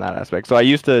changed in that aspect. So I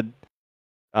used to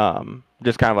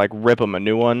just kind of like rip them a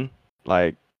new one,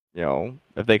 like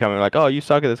if they come in like, oh, you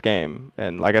suck at this game,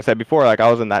 and like I said before, like I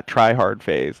was in that try hard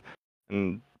phase,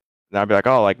 and I'd be like,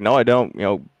 oh, like no, I don't,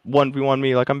 1v1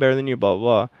 me, like I'm better than you, blah blah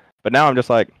blah. But now I'm just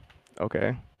like,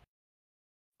 okay,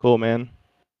 cool, man.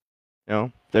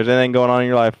 If there's anything going on in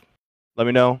your life, let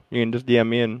me know. You can just DM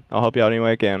me and I'll help you out any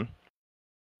way I can.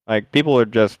 Like people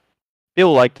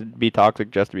like to be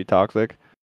toxic just to be toxic,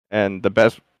 and the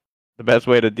best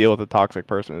way to deal with a toxic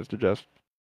person is to just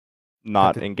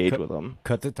not engage with them.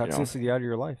 Cut the toxicity out of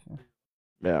your life.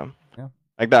 Yeah.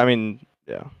 Like that. I mean,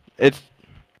 yeah. It's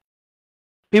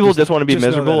people just want to be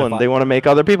miserable and they want to make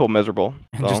other people miserable.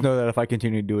 And just know that if I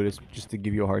continue to do it, it's just to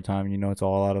give you a hard time. It's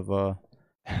all out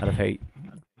of hate.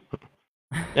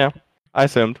 Yeah, I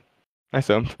assumed.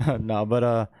 No,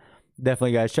 but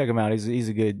definitely, guys, check him out. He's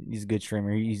a good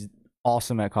streamer. He's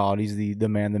awesome at COD. He's the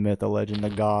man, the myth, the legend, the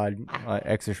god,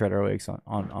 Extra Shredder 08X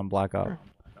on Black Ops.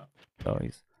 So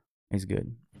he's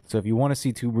good. So if you want to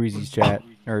see Two Breezy's chat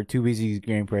or Two Breezy's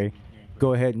gameplay,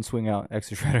 go ahead and swing out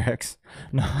Extra Shredder X.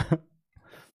 No.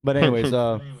 But anyways,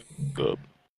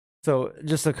 so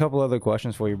just a couple other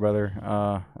questions for you, brother.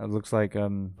 It looks like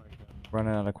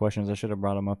running out of questions. I should have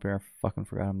brought him up here. I fucking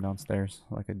forgot him downstairs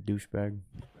like a douchebag.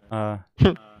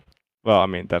 Well, I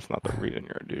mean, that's not the reason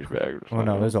you're a douchebag. Well,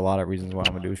 no, there's a lot of reasons why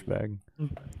I'm a douchebag.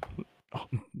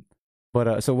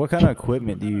 But so what kind of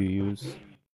equipment do you use?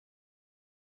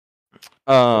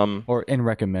 Or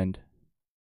recommend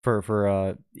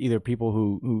for either people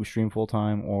who stream full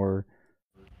time or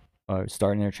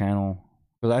starting their channel.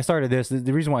 Because I started this.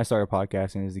 The reason why I started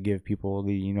podcasting is to give people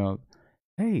the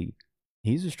hey,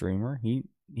 he's a streamer. He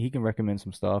can recommend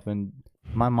some stuff, and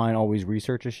my mind always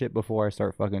researches shit before I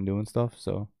start fucking doing stuff.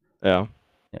 So yeah.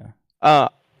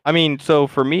 I mean, so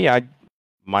for me,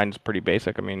 mine's pretty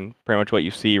basic. I mean, pretty much what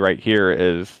you see right here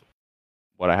is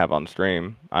what I have on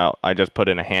stream. I just put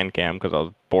in a hand cam because I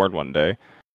was bored one day.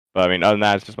 But I mean, other than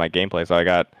that, it's just my gameplay. So I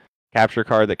got capture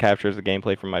card that captures the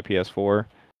gameplay from my PS4.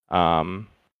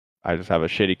 I just have a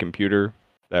shitty computer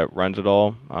that runs it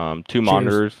all. 2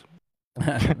 monitors.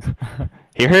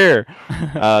 Here.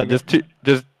 Just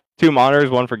two monitors,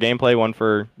 one for gameplay, one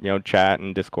for chat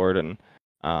and Discord, and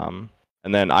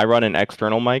then I run an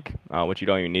external mic, which you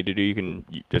don't even need to do. You can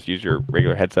just use your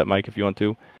regular headset mic if you want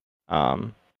to.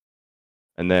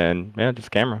 And then just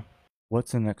camera.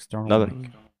 What's an external Nothing.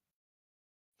 mic?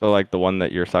 So like the one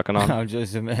that you're sucking on. I'm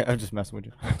just messing with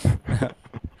you.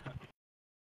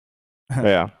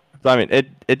 Yeah. So I mean,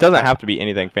 it doesn't have to be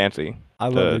anything fancy. I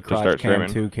love your crotch cam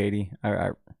too, Katie.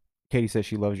 Katie says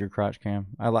she loves your crotch cam.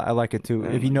 I like it too.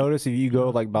 If you notice, if you go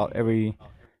like about every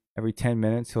 10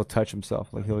 minutes, he'll touch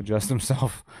himself, like he'll adjust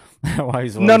himself while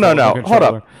he's no. Hold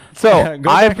up. So go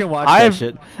back and watch that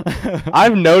shit.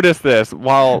 I've noticed this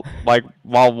while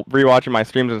rewatching my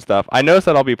streams and stuff. I notice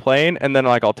that I'll be playing and then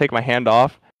like I'll take my hand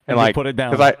off and like put it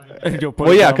down.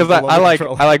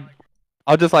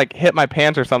 I'll just like hit my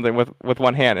pants or something with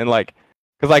one hand and like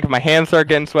because like if my hands start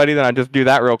getting sweaty, then I just do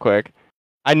that real quick.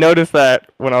 I noticed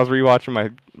that when I was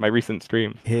rewatching my recent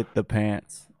stream. Hit the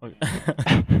pants.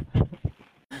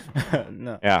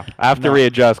 No. Yeah, I have to No.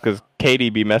 readjust because Katie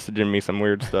be messaging me some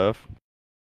weird stuff.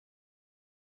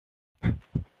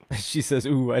 She says,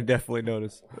 "Ooh, I definitely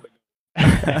noticed."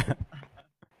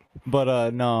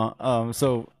 But no.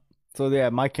 So yeah,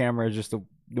 my camera is just the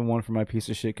one for my piece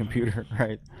of shit computer,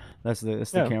 right? That's the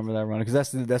Yeah. camera that I run because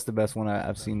that's the best one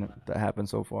I've seen that happen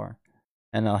so far.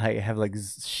 And I'll have like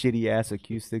shitty ass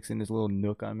acoustics in this little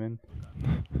nook I'm in.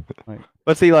 Like,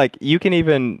 But see, like you can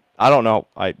even I don't know.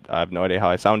 I have no idea how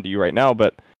I sound to you right now,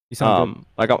 but you sound good.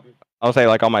 like I'll say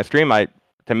like on my stream,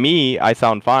 to me I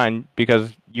sound fine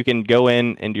because you can go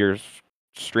into your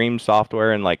stream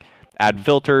software and like add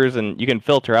filters and you can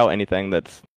filter out anything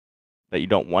that you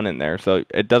don't want in there. So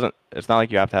it's not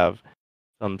like you have to have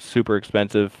some super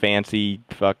expensive, fancy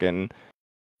fucking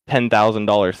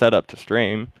 $10,000 setup to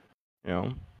stream. You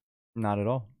know. Not at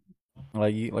all.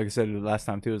 Like I said last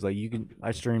time too, is like you can.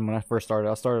 I streamed when I first started.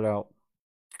 I started out.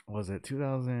 Was it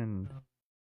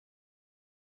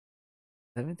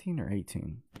 2017 or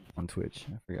 18 on Twitch?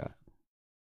 I forgot.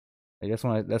 Like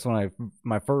that's when I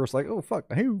my first like, oh fuck,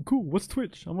 hey cool, what's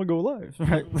Twitch? I'm gonna go live,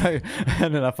 right? Like,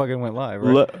 and then I fucking went live,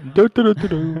 right?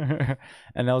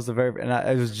 And that was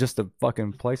it was just a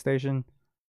fucking PlayStation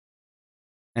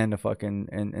and the fucking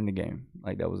in the game.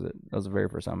 Like that was it. That was the very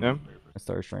first time Yeah. I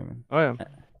started streaming. Oh yeah.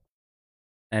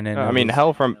 And then I mean,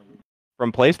 hell, from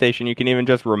PlayStation, you can even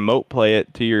just remote play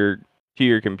it to your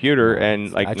computer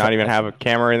and like not even have a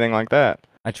camera or anything like that.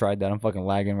 I tried that. I'm fucking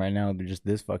lagging right now. Just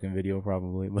this fucking video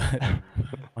probably, but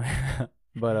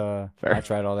Fair. I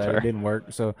tried all that. Fair. It didn't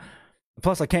work. So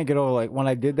plus I can't get over like when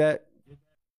I did that,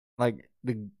 like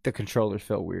the controllers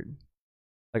felt weird.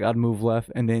 Like I'd move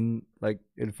left and then like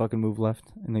it'd fucking move left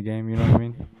in the game. You know what I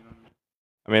mean?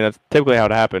 I mean, that's typically how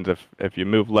it happens. If you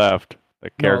move left, the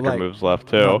character moves left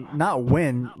too. No, not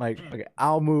when. Like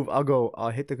I'll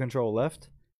hit the control left.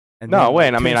 And no,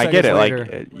 Wayne. I mean, I get it. Later,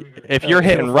 like, if you're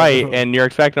hitting right and you're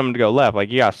expecting them to go left, like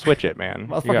you gotta switch it, man.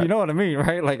 You know what I mean,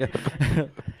 right? Like,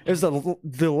 there's a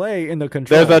delay in the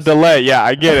control. There's a delay. Yeah,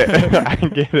 I get it. I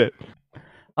get it.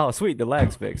 Oh, sweet, the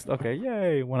lag's fixed. Okay,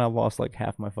 yay! When I lost like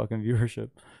half my fucking viewership.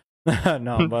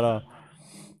 No, but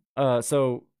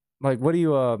so like, what do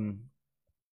you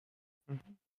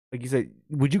like you said?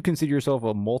 Would you consider yourself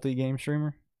a multi-game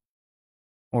streamer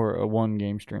or a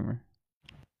one-game streamer?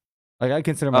 Like I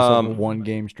consider myself a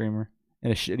one-game streamer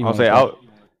and a shitty. I'll say I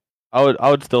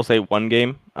would still say one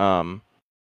game,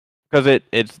 because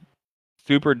it's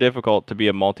super difficult to be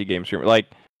a multi-game streamer. Like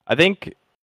I think,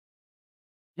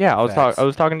 yeah, I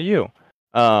was talking to you,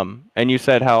 and you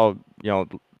said how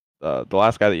the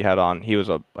last guy that you had on, he was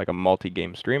a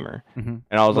multi-game streamer, and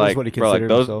I was like, bro, like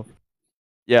those, himself.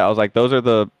 Yeah, I was like, those are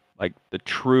the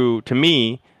true, to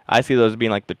me, I see those as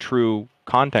being like the true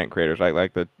content creators,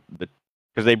 like the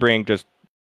because they bring just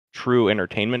true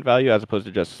entertainment value as opposed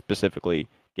to just specifically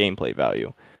gameplay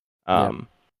value.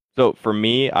 So for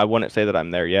me, I wouldn't say that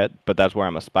I'm there yet, but that's where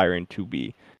I'm aspiring to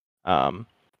be.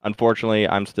 Unfortunately,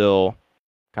 I'm still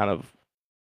kind of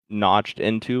notched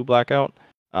into Blackout.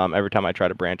 Every time I try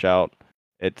to branch out,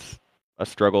 it's a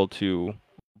struggle to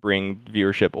bring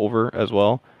viewership over as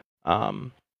well.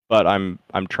 But I'm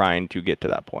trying to get to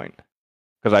that point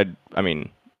because I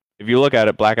mean, if you look at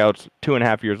it, Blackout's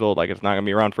 2.5 years old. Like it's not gonna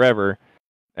be around forever,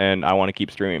 and I want to keep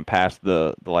streaming past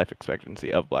the life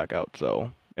expectancy of Blackout.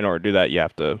 So in order to do that, you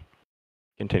have to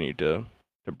continue to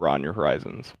broaden your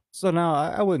horizons. So now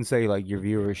I wouldn't say like your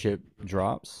viewership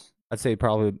drops. I'd say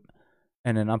probably,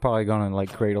 and then I'm probably gonna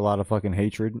like create a lot of fucking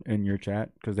hatred in your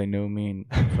chat because they know me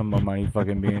and some of my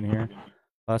fucking being here.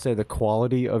 I'd say the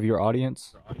quality of your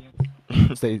audience.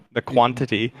 The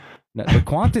quantity. The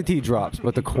quantity drops,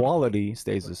 but the quality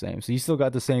stays the same. So you still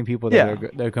got the same people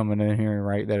that are coming in here,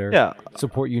 right? That are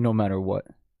support you no matter what,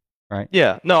 right?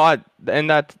 Yeah, no, and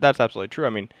that's absolutely true. I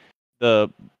mean, I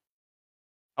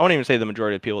won't even say the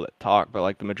majority of people that talk, but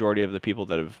like the majority of the people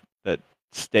that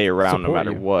stay around no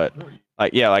matter what.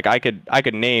 Like like I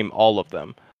could name all of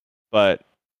them, but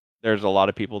there's a lot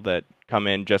of people that come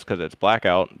in just because it's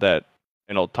Blackout and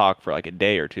it'll talk for like a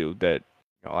day or two that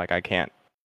like I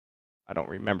don't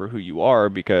remember who you are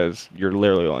because you're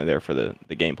literally only there for the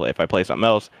gameplay. If I play something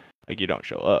else, like you don't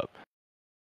show up.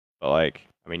 But like,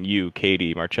 I mean, you,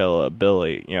 Katie, Marcella,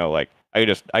 Billy, like I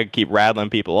could keep rattling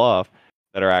people off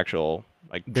that are actual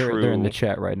like they're in the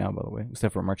chat right now, by the way,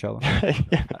 except for Marcella.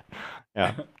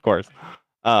 yeah, of course.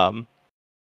 But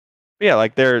yeah,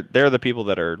 like they're the people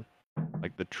that are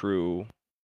like the true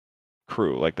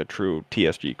crew, like the true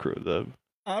TSG crew, the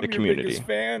community. Biggest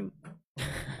fan.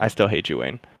 I still hate you,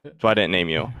 Wayne. So I didn't name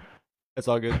you. It's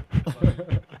all good.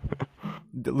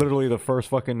 Literally, the first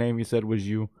fucking name you said was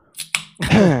you.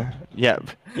 Yeah,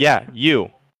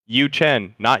 you. You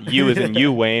Chen, not you as in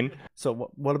you, Wayne. So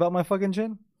what about my fucking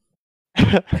chin?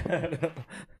 Fat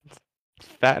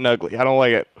and ugly. I don't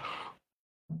like it.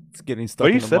 It's getting stuck What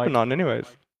are you in the sipping mic. on, anyways?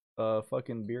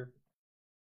 Fucking beer.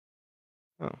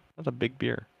 Oh, that's a big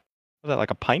beer. Was that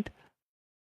like a pint?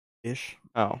 Ish.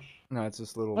 Oh, No, it's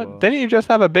this little. what? Didn't you just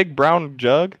have a big brown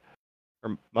jug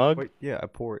or mug? Wait, yeah, I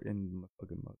pour it in my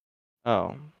fucking mug.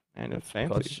 Oh, and it's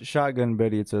Called fancy. Shotgun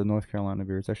Betty. It's a North Carolina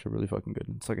beer. It's actually really fucking good.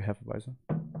 It's like a Hefeweizen.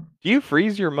 Do you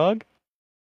freeze your mug?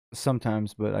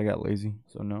 Sometimes, but I got lazy,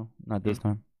 so no, not this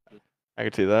time. I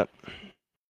could see that.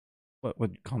 What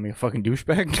would call me a fucking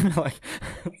douchebag? Like,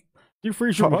 you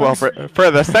freeze your Well, mugs?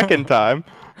 for the second time.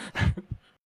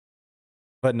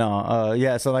 But no,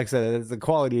 yeah. So like I said, it's the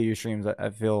quality of your streams.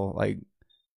 I feel like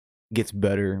gets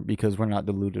better because we're not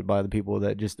diluted by the people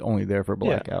that just only there for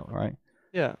blackout, right?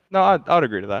 Yeah. No, I'd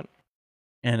agree to that.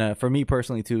 And for me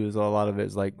personally too, is a lot of it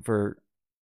is like for.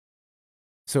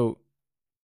 So.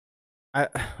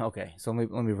 Okay, so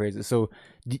let me phrase it. So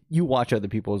you watch other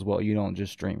people as well. You don't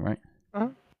just stream, right?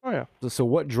 Oh yeah. So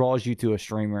what draws you to a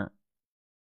streamer,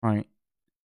 right?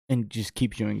 And just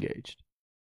keeps you engaged.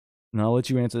 And I'll let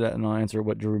you answer that, and I'll answer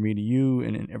what drew me to you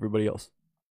and everybody else.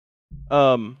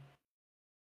 I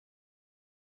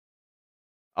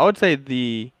would say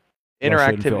the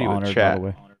interactivity honored, with chat.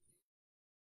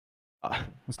 I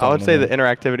would say the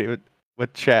interactivity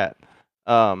with chat.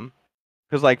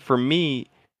 Because like for me,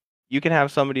 you can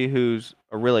have somebody who's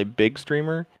a really big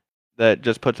streamer that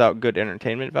just puts out good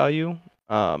entertainment value.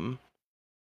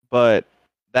 But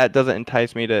that doesn't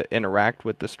entice me to interact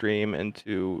with the stream and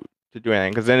to do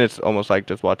anything, because then it's almost like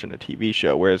just watching a TV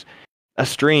show. Whereas a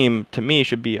stream to me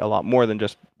should be a lot more than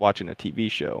just watching a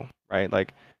TV show, right?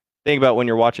 Like think about when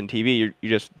you're watching TV, you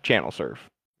just channel surf.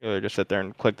 You just sit there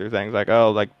and click through things like,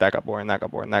 oh, like that got boring, that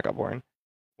got boring, that got boring.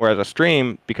 Whereas a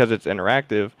stream, because it's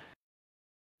interactive,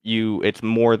 it's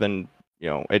more than,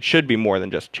 it should be more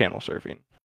than just channel surfing.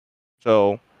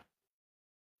 So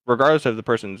regardless if the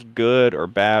person's good or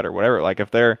bad or whatever, like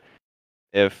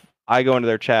if I go into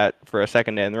their chat for a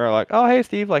second and they're like, oh hey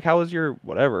Steve, like how was your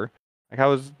whatever, like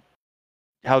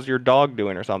how's your dog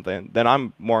doing or something, then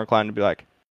I'm more inclined to be like,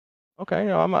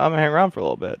 okay, I'm gonna hang around for a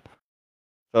little bit.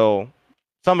 So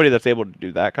somebody that's able to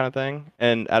do that kind of thing,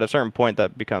 and at a certain point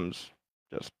that becomes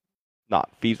just not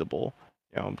feasible,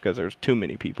 because there's too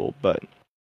many people. But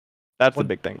that's the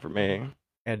big thing for me.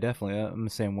 Yeah, definitely. I'm the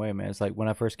same way, man. It's like when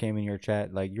I first came in your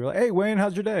chat, like you're like, "Hey, Wayne,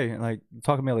 how's your day?" And like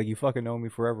talking to me like you fucking know me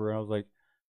forever. And I was like,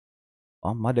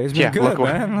 "Oh, my day's been good,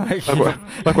 man." Like,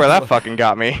 look where that fucking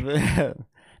got me.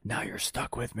 Now you're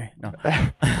stuck with me. No.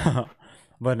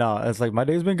 But no, it's like my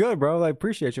day's been good, bro. Like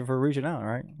appreciate you for reaching out,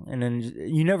 right? And then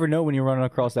you never know when you're running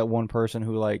across that one person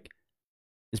who like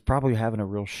is probably having a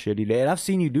real shitty day. And I've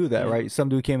seen you do that, right? Some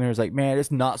dude came in and was like, "Man, it's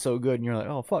not so good." And you're like,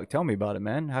 "Oh fuck, tell me about it,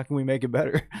 man. How can we make it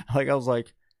better?" Like I was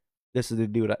like, "This is the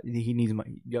dude. He needs my.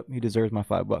 Yep, he deserves my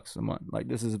 $5 a month. Like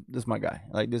this is my guy.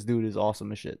 Like this dude is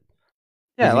awesome as shit.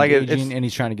 Yeah, he's like engaging, and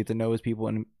he's trying to get to know his people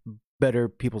and better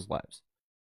people's lives."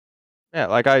 Yeah,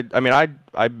 like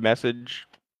I message.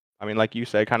 I mean, like you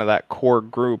said, kind of that core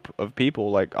group of people,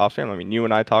 like off stream. I mean, you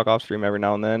and I talk off stream every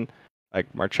now and then,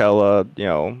 like Marcella,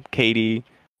 Katie,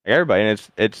 everybody, and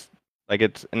it's like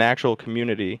it's an actual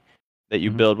community that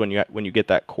you build when you get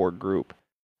that core group,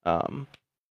 and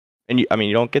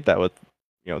you don't get that with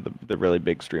the really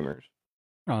big streamers.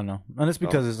 Oh no, and it's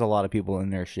because there's a lot of people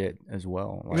in their shit as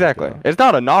well. Like, exactly, it's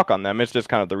not a knock on them. It's just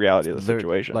kind of the reality of the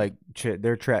situation. Like shit,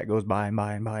 their track goes by and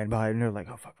by and by and by, and they're like,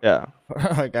 "Oh fuck." Yeah.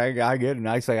 Like I get it.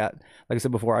 Like I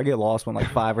said before, I get lost when like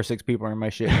 5 or 6 people are in my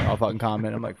shit. And I'll fucking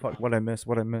comment. I'm like, "Fuck, what I miss?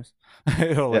 What I miss?"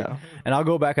 Yeah. And I'll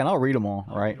go back and I'll read them all.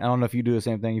 Right. I don't know if you do the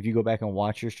same thing. If you go back and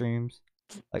watch your streams,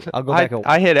 like I'll go back.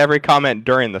 I hit every comment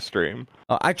during the stream.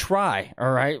 I try.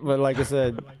 All right, but like I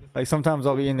said, like sometimes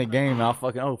I'll be in the game and I'll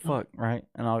fucking right,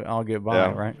 and I'll get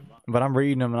by right. But I'm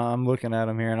reading them and I'm looking at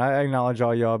them here, and I acknowledge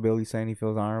all y'all. Billy saying he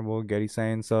feels honorable. Getty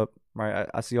saying sup. Right,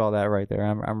 I see all that right there.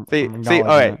 I'm see. All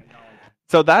right.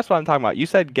 So that's what I'm talking about. You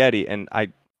said Getty, and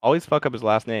I always fuck up his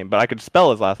last name, but I could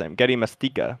spell his last name. Getty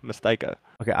Mastika.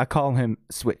 Okay, I call him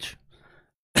Switch.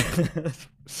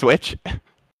 Switch?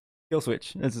 Kill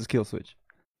Switch. This is Kill Switch.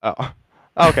 Oh.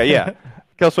 Okay, yeah.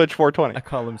 Kill Switch 420. I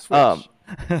call him Switch.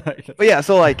 But yeah,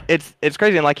 so like it's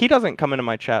crazy, and like he doesn't come into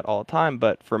my chat all the time,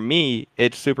 but for me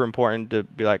it's super important to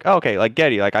be like, oh, okay, like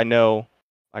Getty, like I know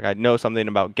something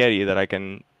about Getty that I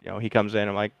can, he comes in,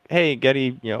 I'm like, hey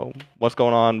Getty, what's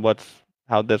going on,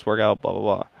 how'd this work out, blah blah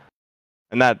blah.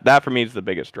 And that for me is the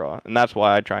biggest draw, and that's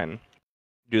why I try and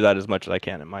do that as much as I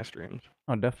can in my streams.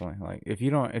 Oh, definitely. Like if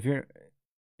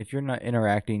you're not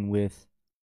interacting with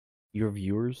your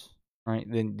viewers, right,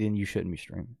 then you shouldn't be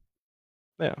streaming.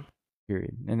 Yeah.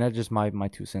 Period. And that's just my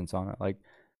 2 cents on it. Like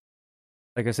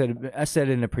I said it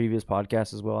in a previous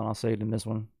podcast as well, and I'll say it in this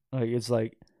one. Like it's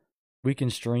like we can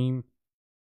stream,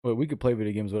 well, we could play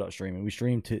video games without streaming. We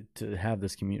stream to have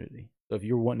this community. So if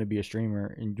you're wanting to be a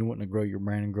streamer and you want to grow your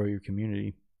brand and grow your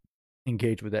community,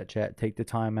 engage with that chat. Take the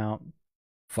time out.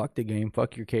 Fuck the game.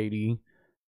 Fuck your KD.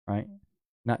 Right?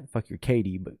 Not fuck your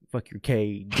KD, but fuck your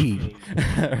KD.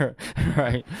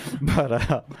 Right?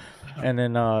 But and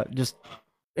then just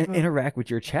interact with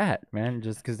your chat, man.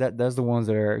 Just because that's the ones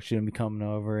that are actually gonna be coming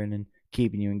over and then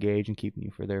keeping you engaged and keeping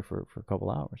you for a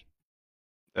couple hours.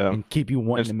 And keep you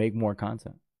wanting to make more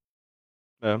content.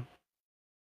 Yeah.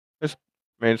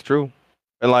 It's true.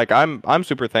 And like I'm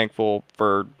super thankful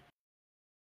for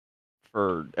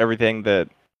everything that,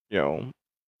 you know,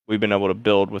 we've been able to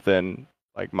build within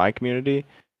like my community.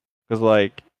 Because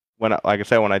like like I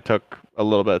said, when I took a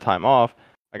little bit of time off,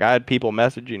 like I had people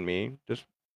messaging me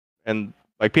and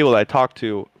like people that I talk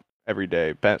to every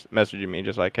day messaging me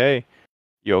just like, hey,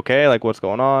 you okay? Like what's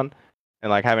going on? And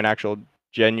like having actual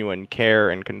genuine care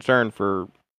and concern for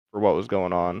what was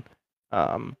going on.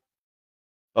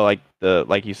 But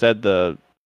like you said, the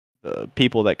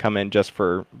people that come in just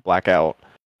for Blackout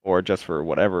or just for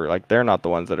whatever, like they're not the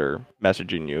ones that are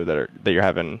messaging you that you're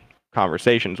having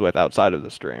conversations with outside of the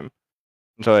stream.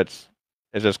 And so it's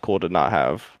just cool to not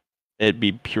have it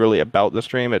be purely about the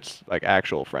stream. It's like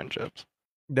actual friendships.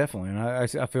 Definitely, and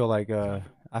I feel like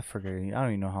I forget. I don't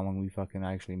even know how long we fucking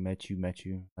actually met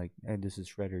you. Like, hey, this is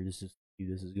Shredder. This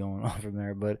is going on from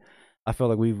there. But I feel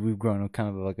like we've grown kind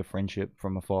of like a friendship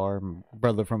from afar,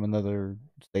 brother from another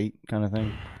state kind of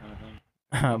thing.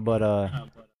 But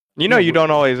you know, you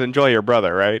don't always enjoy your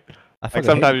brother, right? Like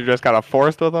sometimes you're just kind of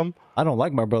forced with them. I don't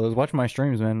like my brothers. Watch my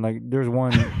streams, man. Like there's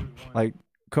one like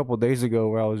a couple of days ago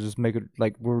where I was just making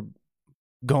like we're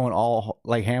going all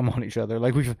like ham on each other.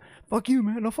 Like we fuck you,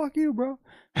 man. No, fuck you, bro.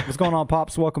 What's going on,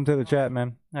 Pops? Welcome to the chat,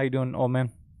 man. How you doing, old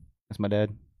man? That's my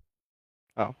dad.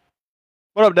 Oh,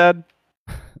 what up, Dad?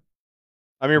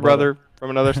 I'm your brother from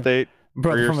another state.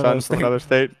 Brother or your from son from another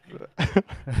state.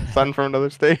 Son from another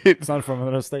state. Son from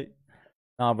another state.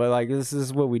 No, but like this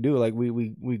is what we do. Like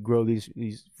we grow these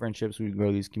friendships. We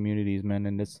grow these communities, man.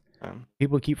 And it's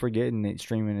people keep forgetting that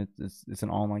streaming. It's an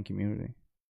online community.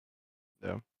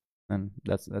 Yeah. And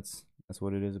that's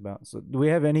what it is about. So, do we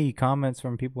have any comments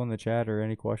from people in the chat or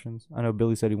any questions? I know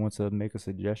Billy said he wants to make a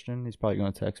suggestion. He's probably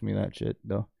gonna text me that shit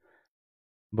though.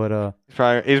 But he's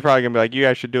probably gonna be like, you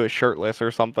guys should do it shirtless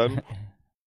or something.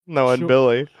 No, and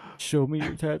Billy. Show me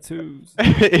your tattoos.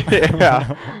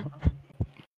 Yeah.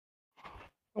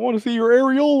 I want to see your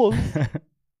areolas.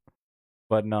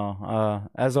 But no,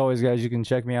 as always, guys, you can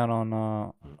check me out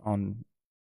on.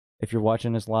 If you're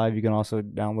watching this live, you can also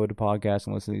download the podcast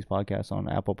and listen to these podcasts on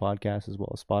Apple Podcasts as well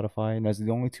as Spotify. And that's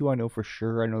the only two I know for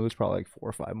sure. I know there's probably like 4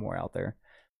 or 5 more out there.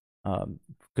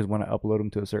 Because when I upload them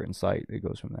to a certain site, it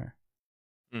goes from there.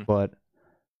 But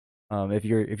if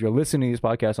you're listening to these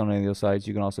podcasts on any of those sites,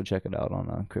 you can also check it out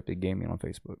on Cryptic Gaming on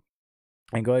Facebook.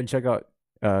 And go ahead and check out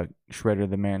Shredder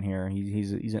the man here.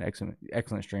 He's an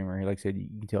excellent streamer. Like I said, you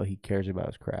can tell he cares about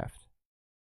his craft.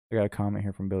 I got a comment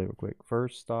here from Billy real quick.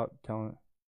 First, stop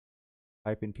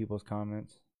type in people's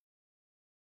comments.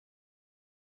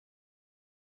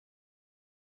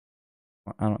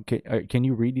 I don't. Can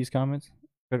you read these comments?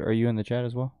 Are you in the chat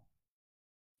as well?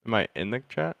 Am I in the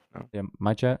chat? No. Yeah,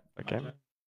 my chat. I can.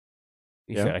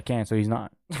 He said I can, so he's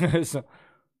not. So,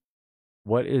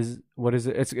 what is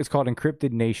it? It's called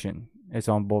Encrypted Nation. It's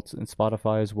on both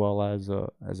Spotify as well as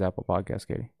Apple Podcasts,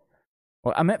 Katie.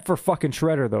 Well, I meant for fucking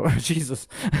Shredder though. Jesus.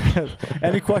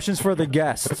 Any questions for the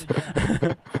guest?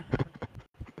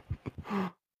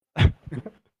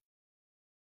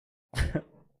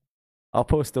 I'll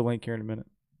post the link here in a minute.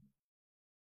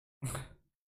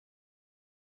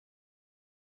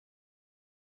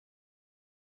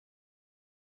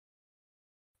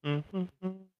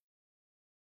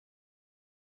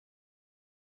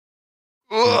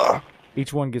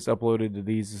 Each one gets uploaded to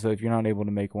these, so if you're not able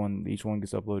to make one, each one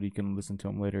gets uploaded. You can listen to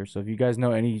them later. So if you guys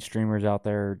know any streamers out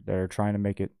there that are trying to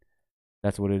make it,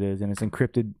 that's what it is, and it's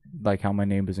encrypted, like how my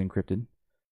name is encrypted.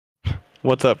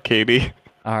 What's up, KB?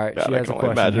 All right, God, she has a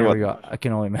question. Here we go. I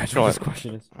can only imagine what this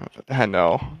question is. I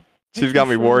know. She's got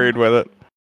me worried with it.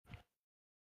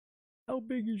 How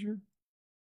big is your?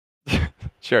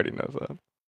 She already knows that.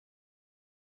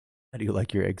 How do you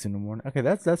like your eggs in the morning? Okay,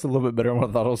 that's a little bit better than what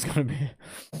I thought it was gonna be.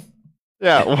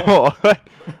 Yeah, well,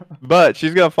 but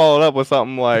she's gonna follow it up with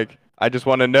something like, "I just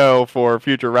want to know for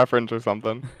future reference" or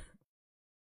something.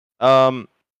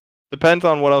 Depends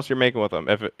on what else you're making with them.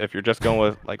 If you're just going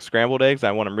with like scrambled eggs,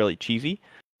 I want them really cheesy.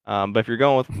 But if you're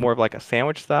going with more of like a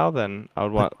sandwich style, then I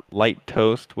would want light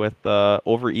toast with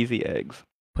over easy eggs.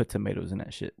 Put tomatoes in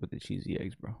that shit with the cheesy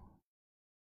eggs, bro.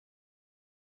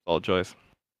 Solid choice.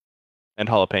 And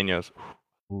jalapenos.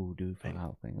 Ooh, dude, for the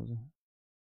jalapenos.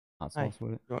 Hot Hi. sauce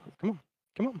with it. Come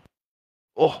on.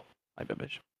 Oh, my bad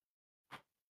bitch.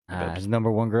 His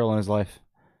number one girl in his life.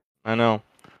 I know.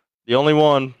 The only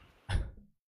one.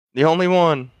 The only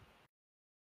one.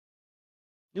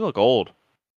 You look old.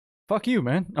 Fuck you,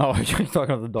 man. Oh, you're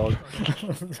talking about the dog.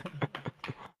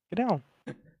 Get down.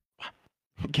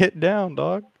 Get down,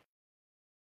 dog.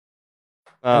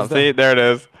 See, there it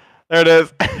is. There it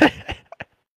is.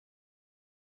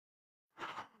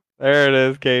 There it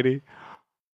is, Katie.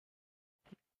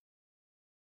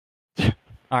 All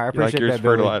right, I appreciate yours that,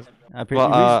 Billy. fertilized. I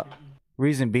appreciate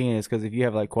reason being is because if you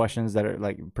have like questions that are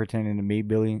like pertaining to me,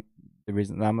 Billy, the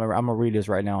reason I'm gonna read this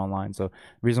right now online. So the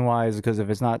reason why is because if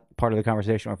it's not part of the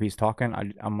conversation or if he's talking,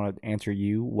 I'm gonna answer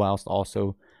you whilst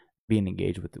also being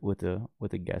engaged with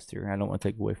the guest here. I don't want to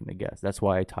take away from the guest. That's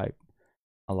why I type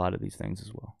a lot of these things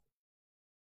as well.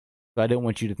 So I didn't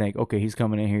want you to think, okay, he's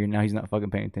coming in here now. He's not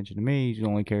fucking paying attention to me. He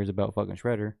only cares about fucking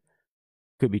Shredder.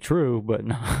 Could be true, but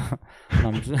no,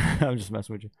 I'm just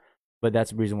messing with you. But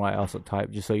that's the reason why I also type,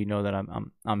 just so you know that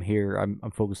I'm here.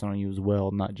 I'm focusing on you as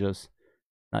well, not just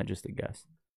the guest.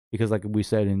 Because like we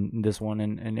said in this one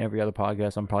and every other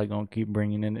podcast, I'm probably gonna keep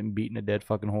bringing in and beating a dead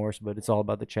fucking horse. But it's all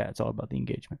about the chat. It's all about the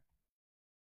engagement.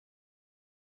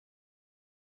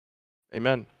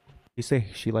 Amen. You say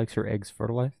she likes her eggs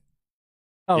fertilized?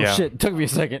 Oh Yeah. shit! Took me a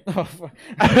second.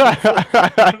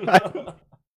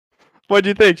 What'd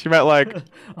you think? She meant like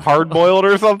hard boiled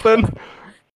or something?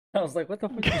 I was like, what the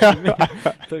fuck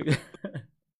does she mean?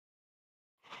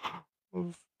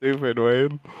 Stupid,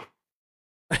 Wade.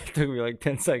 It took me like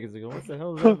 10 seconds ago. What the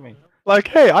hell does that mean? Like,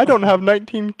 hey, I don't have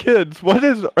 19 kids. What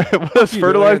does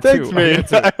fertilized eggs mean?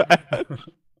 Sorry,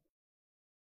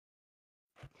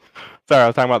 I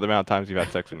was talking about the amount of times you've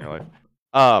had sex in your life.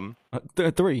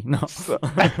 3, no.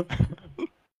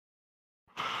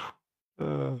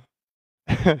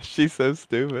 She's so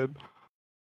stupid.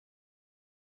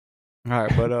 All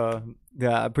right, but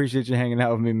yeah, I appreciate you hanging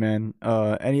out with me, man.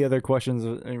 Any other questions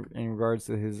in regards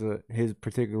to his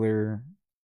particular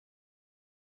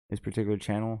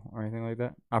channel or anything like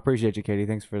that? I appreciate you, Katie.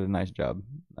 Thanks for the nice job.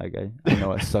 Like I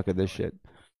know I suck at this shit.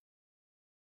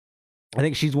 I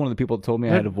think she's one of the people that told me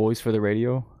I had a voice for the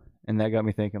radio, and that got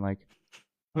me thinking like,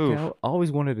 okay, I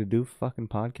always wanted to do fucking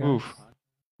podcasts. Oof.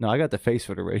 No, I got the face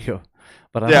for the radio,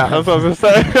 but yeah, that's what I was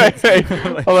gonna say.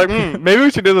 I was like, maybe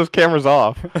we should do those cameras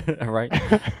off. Right?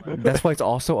 That's why it's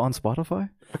also on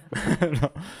Spotify.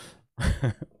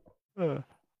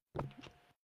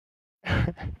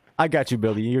 I got you,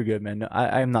 Billy. You're good, man.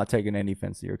 I am not taking any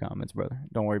offense to your comments, brother.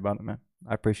 Don't worry about it, man.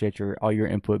 I appreciate all your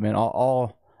input, man.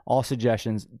 All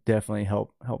suggestions definitely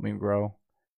help me grow,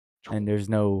 and there's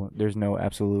no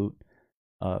absolute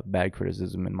bad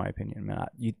criticism in my opinion, man.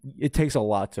 It takes a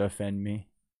lot to offend me.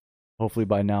 Hopefully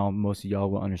by now most of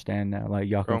y'all will understand that. Like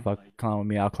y'all can clown with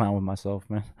me, I'll clown with myself,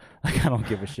 man. Like I don't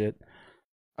give a shit.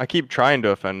 I keep trying to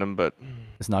offend him, but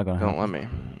it's not gonna happen. Don't let me.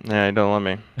 Yeah, he don't let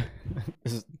me.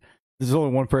 There's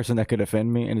only one person that could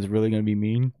offend me, and it's really gonna be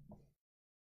mean.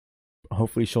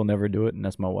 Hopefully she'll never do it, and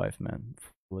that's my wife, man.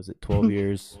 Was it 12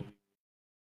 years?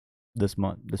 This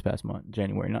past month,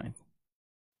 January 9th.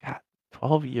 God,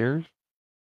 12 years.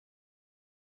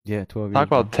 Yeah, 12 years.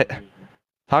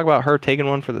 Talk about her taking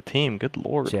one for the team. Good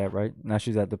lord. Yeah, right. Now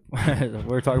she's at the.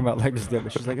 We're talking about like this.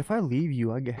 She's like, if I leave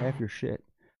you, I get half your shit.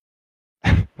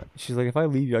 She's like, if I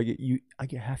leave you, I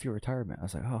get half your retirement. I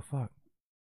was like, oh fuck.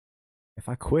 If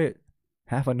I quit,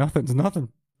 half of nothing's nothing.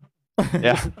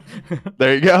 Yeah.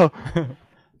 There you go.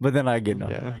 But then I get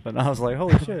nothing. Yeah. But I was like,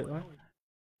 holy shit. No,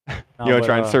 you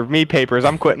try and serve me papers.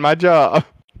 I'm quitting my job.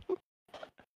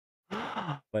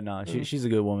 But no, she's a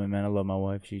good woman, man. I love my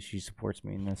wife. She supports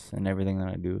me in this and everything that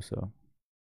I do. So,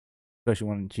 especially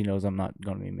when she knows I'm not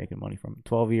gonna be making money from it.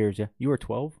 12 years, yeah. You were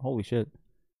 12? Holy shit.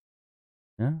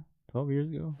 Yeah, 12 years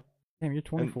ago. Damn, you're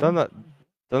 24. Doesn't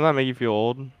that make you feel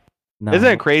old? No.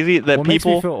 Isn't it crazy that what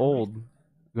people makes me feel old?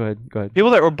 Go ahead.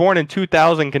 People that were born in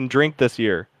 2000 can drink this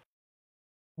year.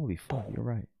 Holy fuck, you're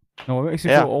right. No, what makes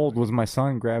me feel old was my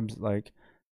son grabs like.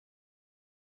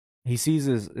 He sees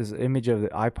his image of the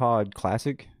iPod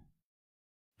Classic.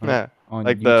 On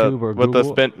like YouTube or with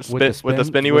Google, with the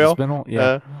spinny wheel.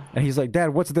 Yeah. And he's like, Dad,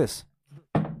 what's this?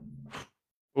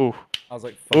 Oof. I was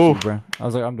like, fuck you, bro. I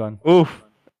was like, I'm done. Oof.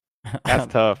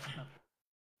 That's tough.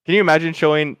 Can you imagine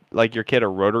showing like your kid a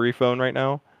rotary phone right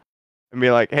now and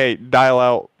be like, hey, dial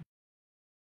out?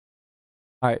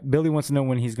 All right, Billy wants to know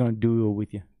when he's gonna duo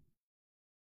with you.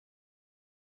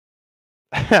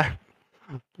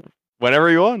 Whenever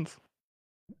he wants.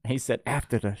 He said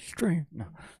after the stream. No.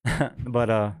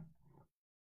 but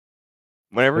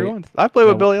Whenever he Wait, wants. I play yeah,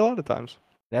 with Billy a lot of times.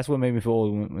 that's what made me feel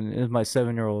old. When it was my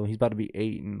 7-year-old, he's about to be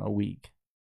 8 in a week.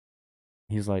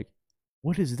 He's like,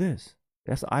 "What is this?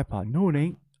 That's an iPod." No, it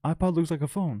ain't. iPod looks like a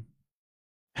phone.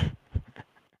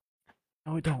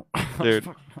 No, it don't. Dude.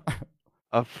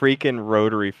 A freaking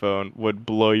rotary phone would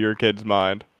blow your kid's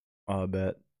mind. I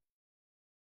bet.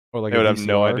 Or like They a would have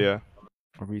no VCR. idea.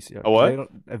 A VCR. A what? They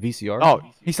don't- A VCR? Oh.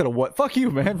 He said a what? Fuck you,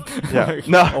 man. Yeah. Like,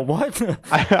 No. A what?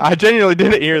 I genuinely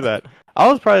didn't hear that. I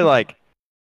was probably like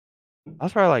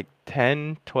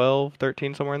 10, 12,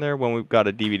 13, somewhere in there when we got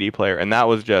a DVD player, and that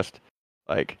was just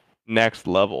like next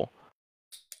level.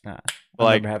 Nah, Like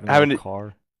I remember having having a to,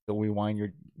 car to rewind your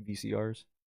VCRs.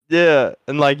 yeah,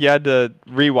 and like you had to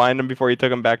rewind them before you took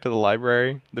them back to the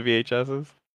library, the VHSs.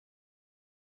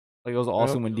 Like it was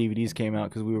awesome when DVDs came out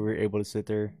because we were able to sit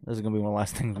there. This is gonna be one of the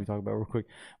last things we talk about real quick.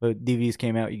 But DVDs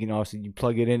came out, you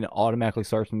plug it in, it automatically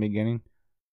starts from the beginning.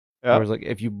 Yeah. Whereas like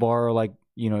if you borrow like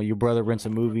your brother rents a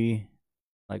movie,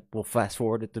 like we'll fast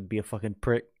forward it to be a fucking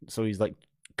prick, so he's like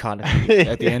caught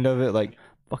at the end of it, like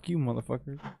fuck you,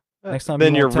 motherfucker. Next time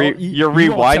then you you're won't you're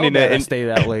you won't tell rewinding Dad it I and stay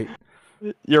that late.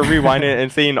 you're rewinding it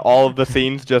and seeing all of the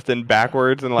scenes just in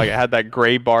backwards, and like it had that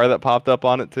gray bar that popped up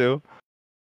on it too.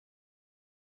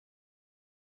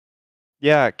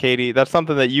 Yeah, Katie, that's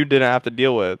something that you didn't have to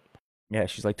deal with. Yeah,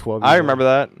 she's like 12 I years remember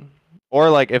that.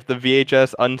 Or like if the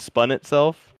VHS unspun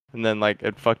itself and then like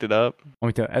it fucked it up. Let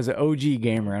me tell you, as an OG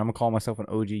gamer, and I'm gonna call myself an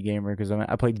OG gamer because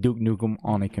I played Duke Nukem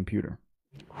on a computer.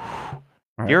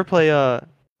 Do you ever play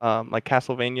like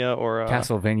Castlevania or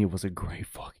Castlevania was a great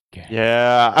fucking game.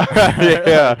 Yeah.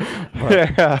 Yeah.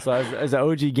 Yeah. So as an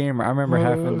OG gamer, I remember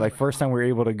having like first time we were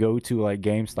able to go to like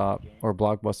GameStop or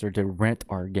Blockbuster to rent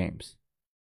our games.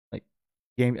 Like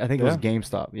I think it was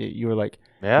GameStop. You were like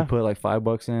you put like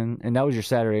 $5 in, and that was your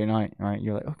Saturday night, right?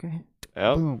 You're like, okay,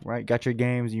 boom, right? Got your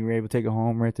games, you were able to take it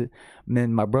home, rent it. And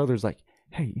then my brother's like,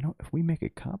 hey, if we make a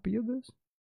copy of this,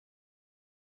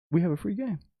 we have a free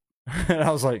game. And I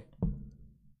was like,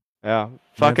 yeah,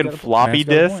 fucking floppy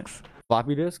disks.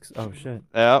 Floppy disks? Oh shit.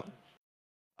 Yeah.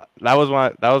 That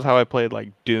was how I played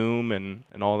like Doom and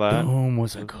all that. Doom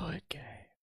was a good game.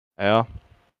 Yeah.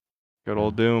 Good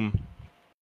old Doom.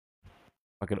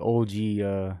 Like an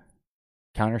OG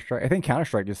Counter-Strike. I think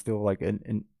Counter-Strike is still like a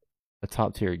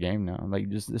top tier game now. Like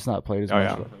just it's not played as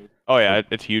much. Yeah. Oh yeah,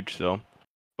 it's huge still.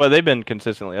 But they've been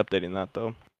consistently updating that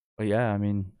though. But yeah, I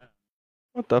mean,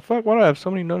 what the fuck? Why do I have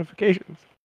so many notifications?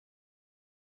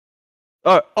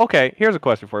 Oh, okay. Here's a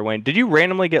question for you, Wayne. Did you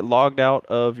randomly get logged out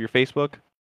of your Facebook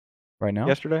right now?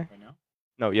 yesterday?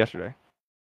 No, yesterday.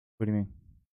 What do you mean?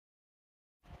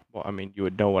 Well, I mean, you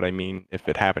would know what I mean if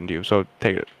it happened to you. So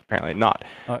take it. Apparently not.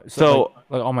 So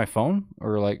like on my phone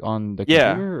or like on the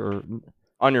computer or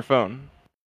on your phone.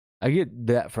 I get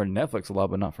that for Netflix a lot,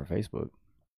 but not for Facebook.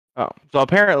 Oh, so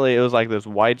apparently it was like this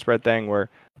widespread thing where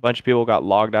a bunch of people got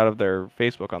logged out of their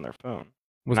Facebook on their phone.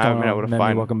 What's and I going haven't been able to on?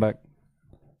 find. Welcome back.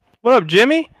 What up,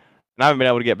 Jimmy? And I haven't been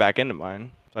able to get back into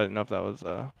mine, so I didn't know if that was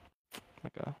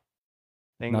like a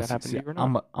thing that happened to you or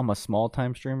not. I'm a small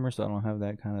time streamer, so I don't have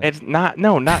that kind of. It's not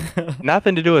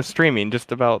nothing to do with streaming,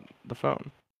 just about the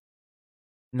phone.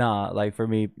 Nah, like for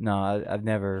me, I've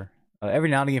never. Every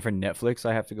now and again for Netflix,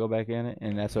 I have to go back in it,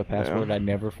 and that's a password I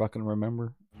never fucking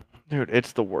remember. Dude,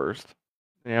 it's the worst.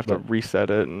 You have to reset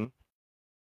it and.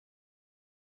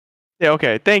 Yeah.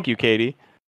 Okay. Thank you, Katie.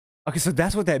 Okay, so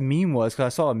that's what that meme was. Cause I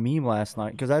saw a meme last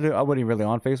night. Cause I wasn't really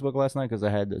on Facebook last night because I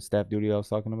had the staff duty I was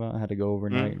talking about. I had to go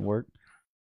overnight and work.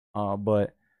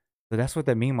 But that's what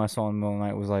that meme I saw in the middle of the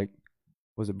night was like.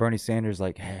 Was it Bernie Sanders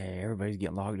like, hey, everybody's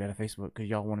getting logged out of Facebook because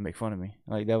y'all want to make fun of me?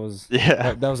 Like that was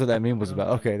that was what that meme was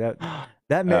about. Okay, that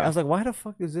made, I was like, why the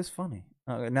fuck is this funny?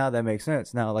 Now that makes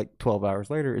sense. Now like 12 hours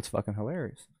later, it's fucking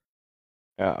hilarious.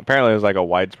 Yeah, apparently it was like a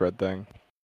widespread thing.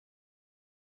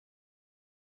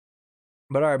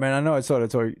 But all right, man. I know it's sort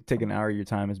of take an hour of your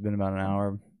time. It's been about an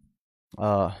hour.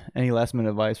 Any last minute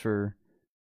advice for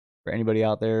anybody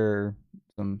out there? Or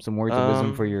some words of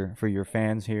wisdom for your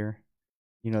fans here.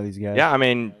 You know these guys. Yeah, I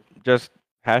mean, just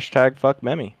hashtag fuck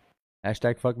Memmy.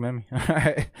 Hashtag fuck Memmy. All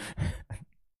right.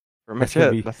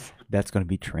 That's gonna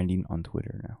be trending on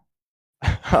Twitter now.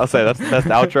 I'll say that's the best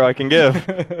outro I can give.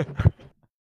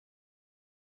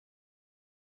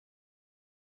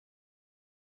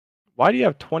 Why do you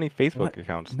have 20 Facebook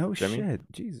accounts? No Jimmy? shit.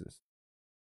 Jesus.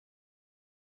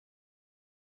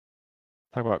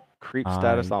 Talk about creep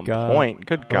status on point.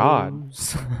 Good God.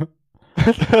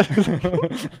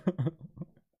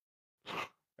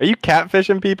 Are you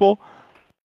catfishing people?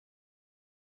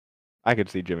 I could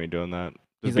see Jimmy doing that.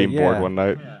 He's Just like, being bored yeah. one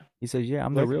night. He says, yeah,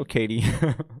 I'm the real Katie.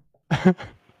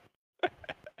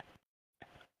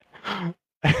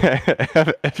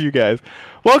 F you guys.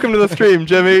 Welcome to the stream,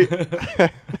 Jimmy.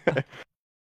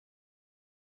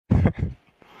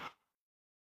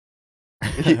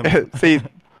 See,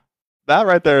 that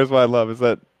right there is what I love, is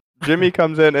that Jimmy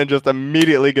comes in and just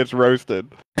immediately gets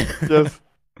roasted.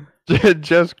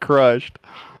 Just crushed.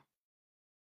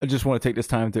 I just want to take this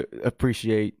time to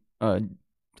appreciate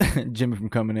Jimmy from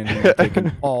coming in and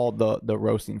taking all the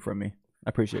roasting from me. I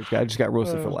appreciate it. I just got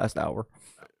roasted for the last hour.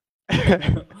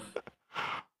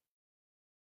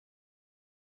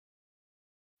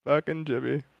 Fucking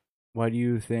Jimmy. Why do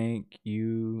you think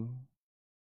you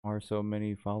are so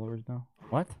many followers now?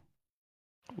 What?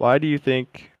 Why do you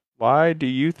think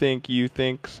you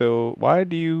think so? Why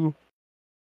do you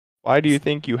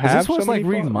think you have Is this what's so like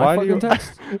many reading why my fucking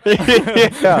text?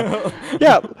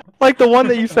 Yeah, like the one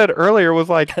that you said earlier was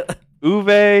like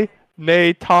Uve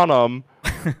ne Tanum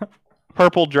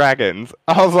purple dragons.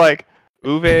 I was like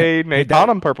Uve ne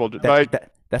Tanum purple.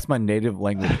 That's my native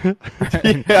language.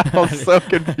 Yeah, I was so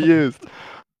confused.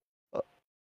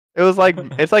 It was like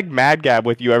it's like Mad Gab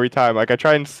with you every time. Like I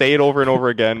try and say it over and over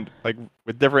again, like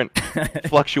with different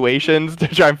fluctuations to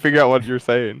try and figure out what you're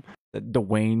saying. The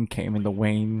Wayne came in the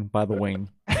Wayne by the Wayne.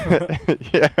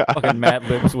 Yeah. Fucking Mad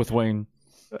Libs with Wayne.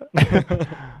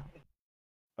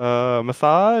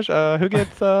 Massage? Who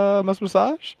gets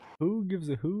massage? Who gives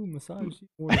a who massage?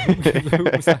 Who gives a who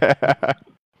massage?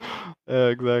 Yeah,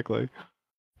 exactly.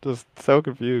 Just so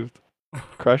confused.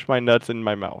 Crush my nuts in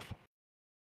my mouth.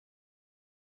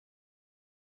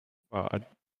 Well,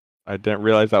 I didn't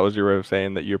realize that was your way of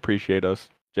saying that you appreciate us,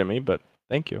 Jimmy, but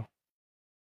thank you.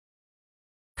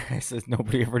 I says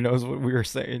nobody ever knows what we were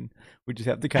saying. We just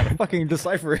have to kind of fucking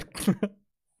decipher it.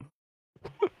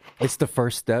 It's the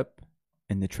first step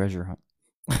in the treasure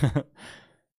hunt.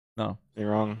 No.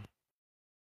 You're wrong.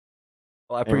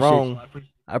 Well,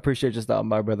 I appreciate you stopping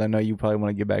by, brother. I know you probably want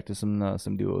to get back to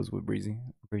some duos with Breezy.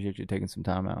 Appreciate you taking some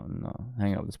time out and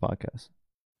hang out with this podcast.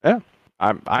 Yeah.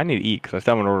 I need to eat because I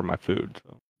still haven't ordered my food.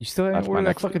 So. You still haven't That's my ordered that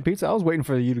next fucking pizza? I was waiting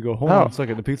for you to go home. No. It's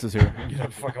like the pizza's here. You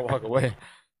have to fucking walk away.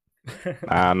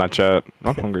 Nah, not yet.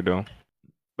 I'm hungry though.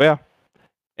 But yeah,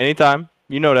 anytime.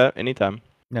 You know that. Anytime.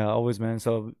 Yeah, always, man.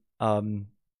 So,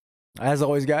 as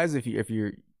always, guys, if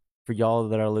you're for y'all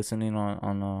that are listening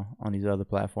on these other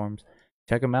platforms,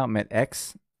 check them out, man.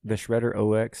 X the Shredder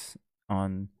OX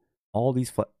on all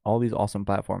these awesome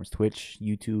platforms: Twitch,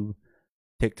 YouTube,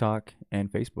 TikTok,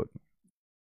 and Facebook.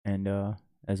 And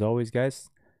as always, guys,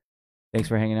 thanks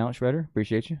for hanging out, Shredder.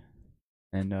 Appreciate you.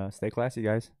 And stay classy,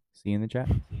 guys. See you in the chat.